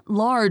 not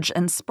large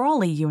and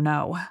sprawly, you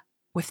know,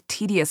 with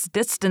tedious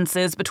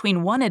distances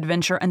between one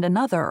adventure and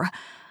another,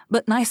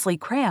 but nicely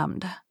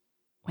crammed.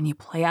 When you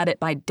play at it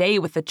by day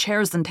with the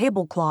chairs and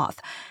tablecloth,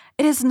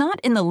 it is not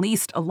in the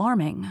least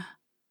alarming.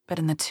 But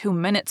in the 2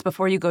 minutes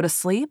before you go to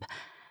sleep,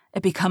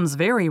 it becomes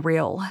very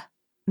real.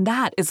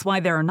 That is why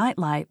there are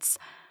nightlights.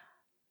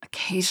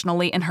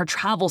 Occasionally, in her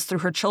travels through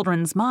her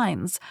children's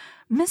minds,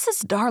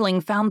 Mrs.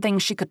 Darling found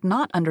things she could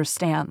not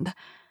understand,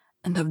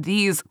 and of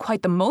these,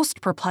 quite the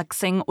most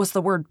perplexing was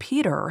the word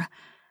Peter.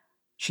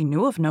 She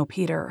knew of no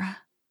Peter.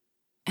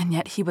 And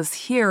yet he was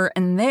here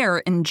and there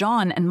in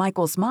John and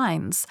Michael's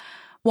minds,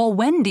 while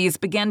Wendy's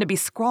began to be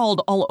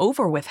scrawled all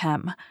over with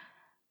him.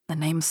 The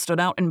name stood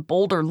out in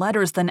bolder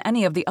letters than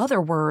any of the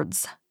other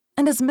words,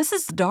 and as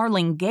Mrs.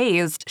 Darling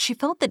gazed, she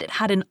felt that it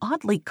had an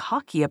oddly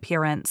cocky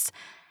appearance.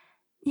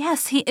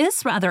 "Yes, he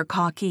is rather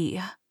cocky,"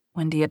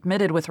 Wendy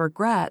admitted with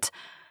regret.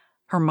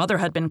 Her mother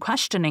had been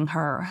questioning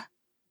her.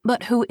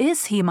 "But who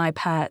is he, my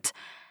pet?"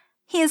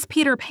 "He is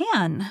Peter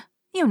Pan.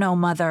 You know,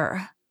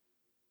 Mother."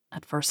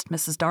 At first,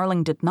 Mrs.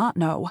 Darling did not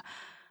know,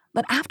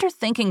 but after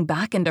thinking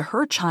back into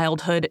her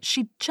childhood,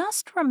 she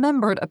just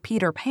remembered a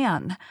Peter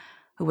Pan,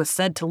 who was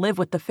said to live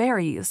with the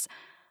fairies.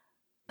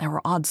 There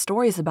were odd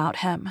stories about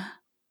him,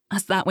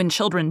 as that when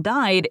children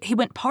died, he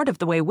went part of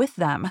the way with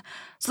them,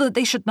 so that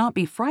they should not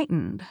be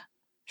frightened.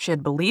 She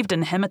had believed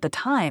in him at the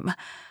time,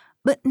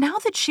 but now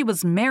that she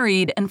was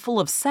married and full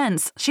of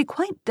sense, she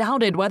quite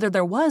doubted whether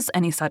there was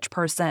any such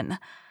person.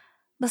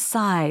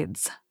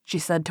 "Besides," she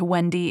said to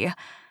Wendy,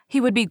 "he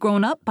would be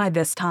grown up by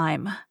this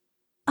time."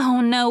 "Oh,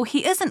 no,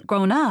 he isn't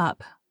grown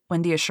up,"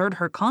 Wendy assured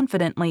her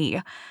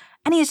confidently,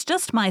 "and he's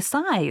just my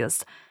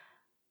size."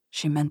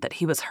 She meant that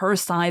he was her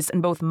size in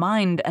both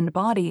mind and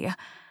body.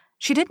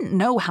 She didn't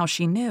know how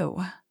she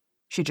knew.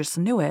 She just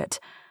knew it.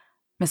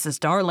 Mrs.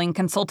 Darling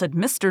consulted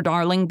Mr.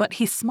 Darling, but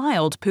he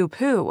smiled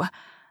pooh-pooh.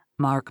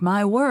 "Mark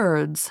my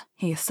words,"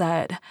 he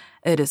said.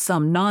 "It is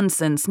some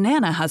nonsense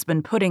Nana has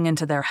been putting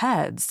into their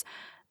heads.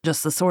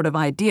 Just the sort of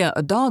idea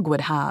a dog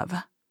would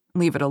have.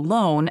 Leave it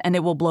alone and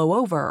it will blow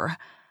over."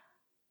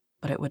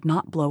 But it would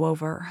not blow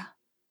over.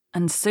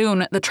 And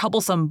soon the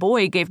troublesome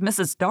boy gave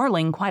Mrs.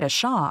 Darling quite a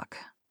shock.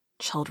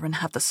 Children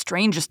have the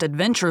strangest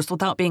adventures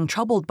without being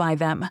troubled by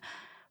them.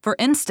 For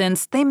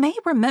instance, they may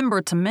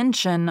remember to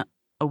mention,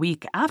 a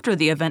week after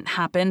the event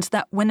happened,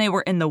 that when they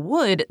were in the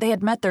wood, they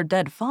had met their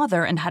dead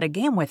father and had a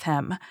game with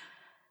him.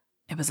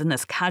 It was in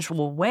this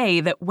casual way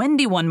that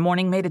Wendy one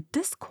morning made a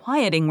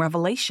disquieting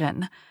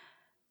revelation.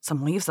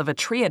 Some leaves of a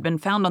tree had been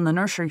found on the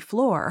nursery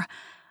floor,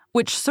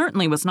 which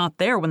certainly was not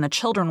there when the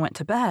children went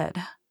to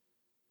bed.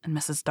 And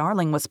Mrs.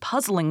 Darling was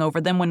puzzling over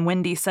them when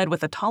Wendy said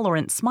with a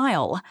tolerant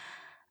smile,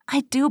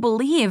 "I do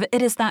believe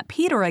it is that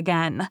Peter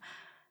again."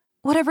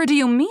 "Whatever do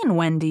you mean,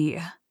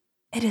 Wendy?"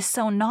 "It is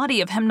so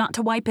naughty of him not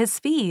to wipe his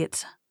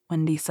feet,"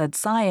 Wendy said,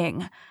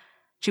 sighing.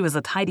 She was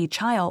a tidy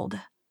child.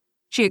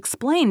 She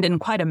explained in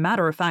quite a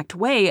matter-of-fact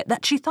way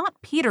that she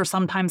thought Peter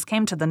sometimes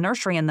came to the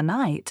nursery in the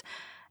night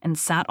and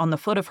sat on the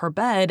foot of her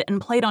bed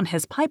and played on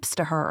his pipes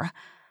to her.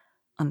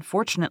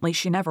 Unfortunately,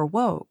 she never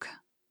woke,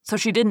 so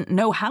she didn't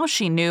know how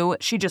she knew,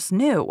 she just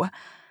knew.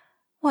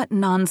 "What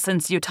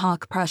nonsense you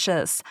talk,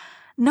 Precious.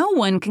 No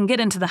one can get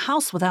into the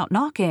house without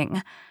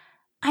knocking."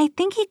 "I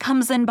think he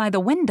comes in by the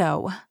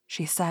window,"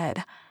 she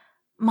said.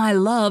 "My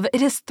love,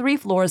 it is 3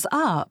 floors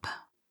up.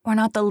 Were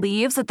not the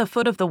leaves at the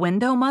foot of the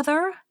window,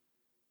 Mother?"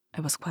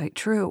 It was quite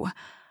true.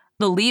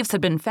 The leaves had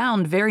been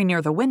found very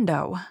near the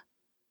window.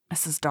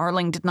 Mrs.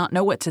 Darling did not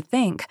know what to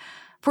think,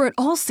 for it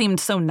all seemed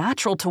so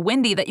natural to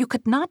Wendy that you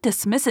could not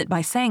dismiss it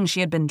by saying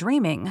she had been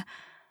dreaming.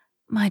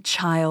 "My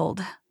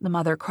child," the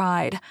mother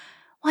cried,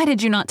 "why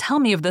did you not tell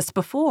me of this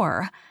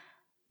before?"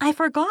 "I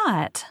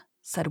forgot,"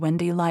 said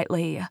Wendy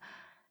lightly.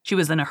 She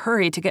was in a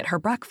hurry to get her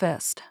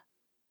breakfast.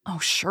 Oh,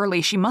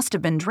 surely she must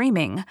have been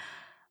dreaming.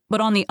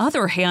 But on the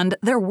other hand,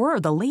 there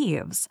were the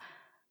leaves.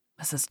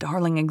 Mrs.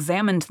 Darling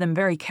examined them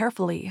very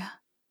carefully.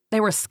 They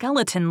were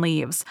skeleton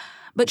leaves,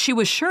 but she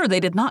was sure they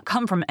did not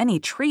come from any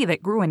tree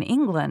that grew in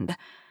England.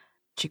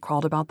 She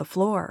crawled about the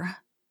floor,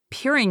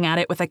 peering at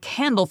it with a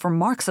candle for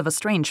marks of a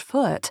strange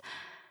foot.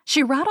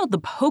 She rattled the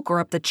poker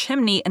up the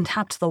chimney and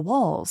tapped the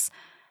walls.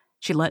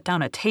 She let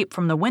down a tape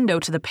from the window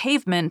to the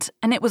pavement,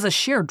 and it was a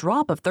sheer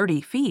drop of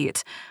 30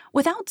 feet,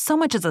 without so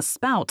much as a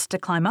spout to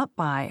climb up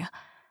by.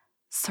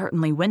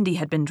 Certainly Wendy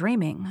had been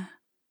dreaming.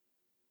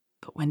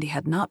 But Wendy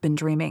had not been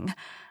dreaming,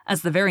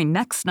 as the very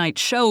next night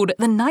showed,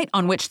 the night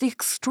on which the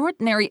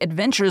extraordinary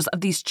adventures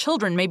of these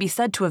children may be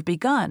said to have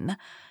begun.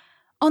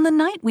 On the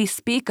night we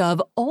speak of,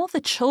 all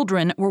the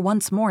children were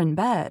once more in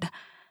bed.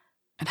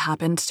 It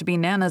happened to be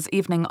Nana's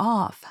evening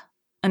off,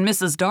 and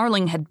Mrs.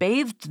 Darling had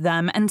bathed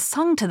them and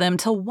sung to them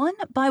till one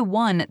by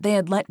one they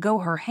had let go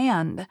her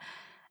hand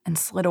and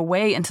slid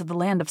away into the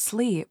land of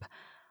sleep.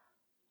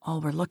 All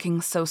were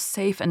looking so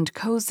safe and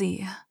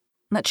cozy,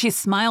 that she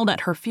smiled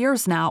at her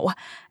fears now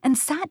and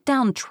sat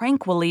down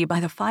tranquilly by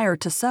the fire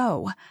to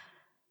sew.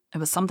 It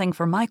was something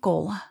for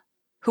Michael,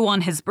 who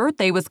on his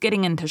birthday was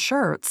getting into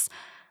shirts.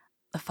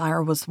 The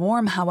fire was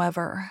warm,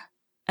 however,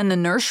 and the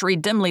nursery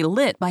dimly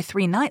lit by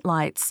 3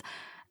 nightlights,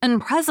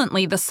 and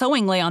presently the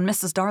sewing lay on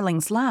Mrs.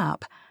 Darling's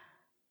lap.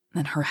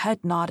 Then her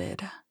head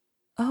nodded,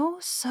 oh,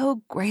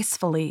 so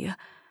gracefully.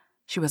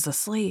 She was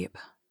asleep.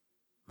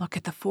 Look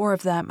at the 4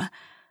 of them,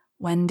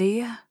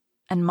 Wendy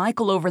and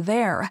Michael over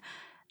there,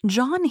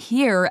 John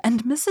here,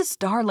 and Mrs.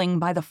 Darling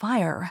by the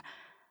fire.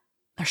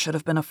 There should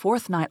have been a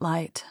 4th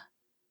nightlight.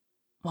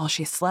 While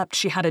she slept,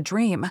 she had a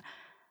dream.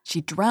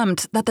 She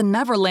dreamt that the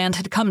Neverland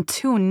had come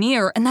too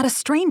near and that a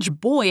strange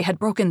boy had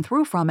broken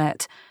through from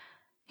it.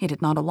 He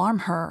did not alarm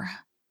her,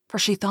 for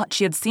she thought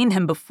she had seen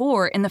him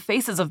before in the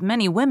faces of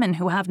many women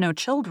who have no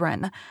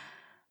children.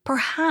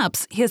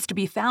 Perhaps he is to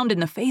be found in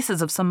the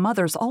faces of some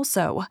mothers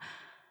also.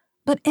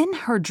 But in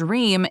her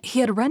dream,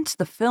 he had rent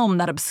the film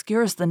that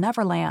obscures the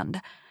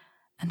Neverland,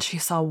 and she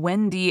saw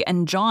Wendy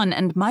and John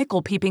and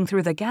Michael peeping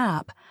through the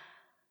gap.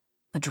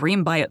 The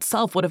dream by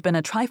itself would have been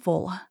a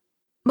trifle.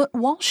 But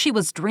while she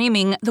was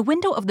dreaming, the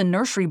window of the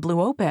nursery blew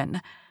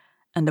open,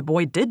 and a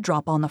boy did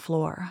drop on the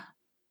floor.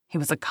 He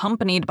was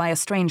accompanied by a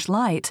strange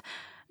light,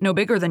 no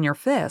bigger than your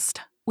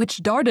fist,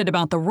 which darted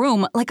about the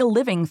room like a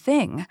living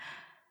thing.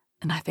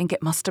 And I think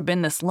it must have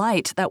been this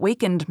light that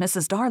wakened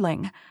Mrs.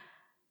 Darling.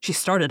 She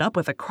started up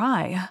with a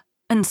cry,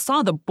 and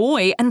saw the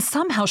boy, and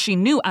somehow she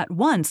knew at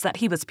once that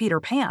he was Peter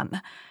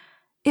Pan.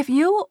 If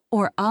you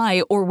or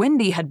I or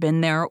Wendy had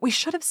been there, we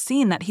should have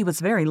seen that he was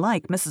very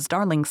like Mrs.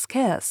 Darling's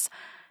kiss.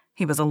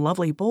 He was a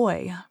lovely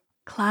boy,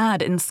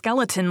 clad in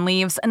skeleton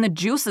leaves and the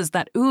juices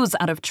that ooze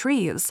out of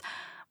trees.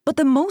 But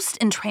the most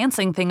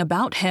entrancing thing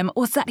about him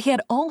was that he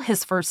had all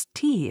his first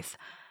teeth.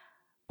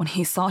 When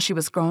he saw she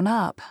was grown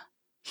up,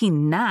 he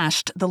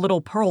gnashed the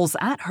little pearls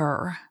at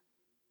her.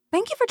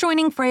 Thank you for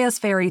joining Freya's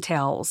Fairy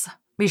Tales.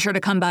 Be sure to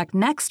come back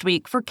next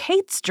week for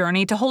Kate's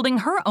journey to holding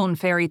her own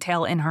fairy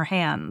tale in her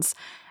hands,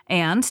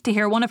 and to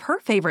hear one of her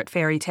favorite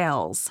fairy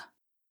tales.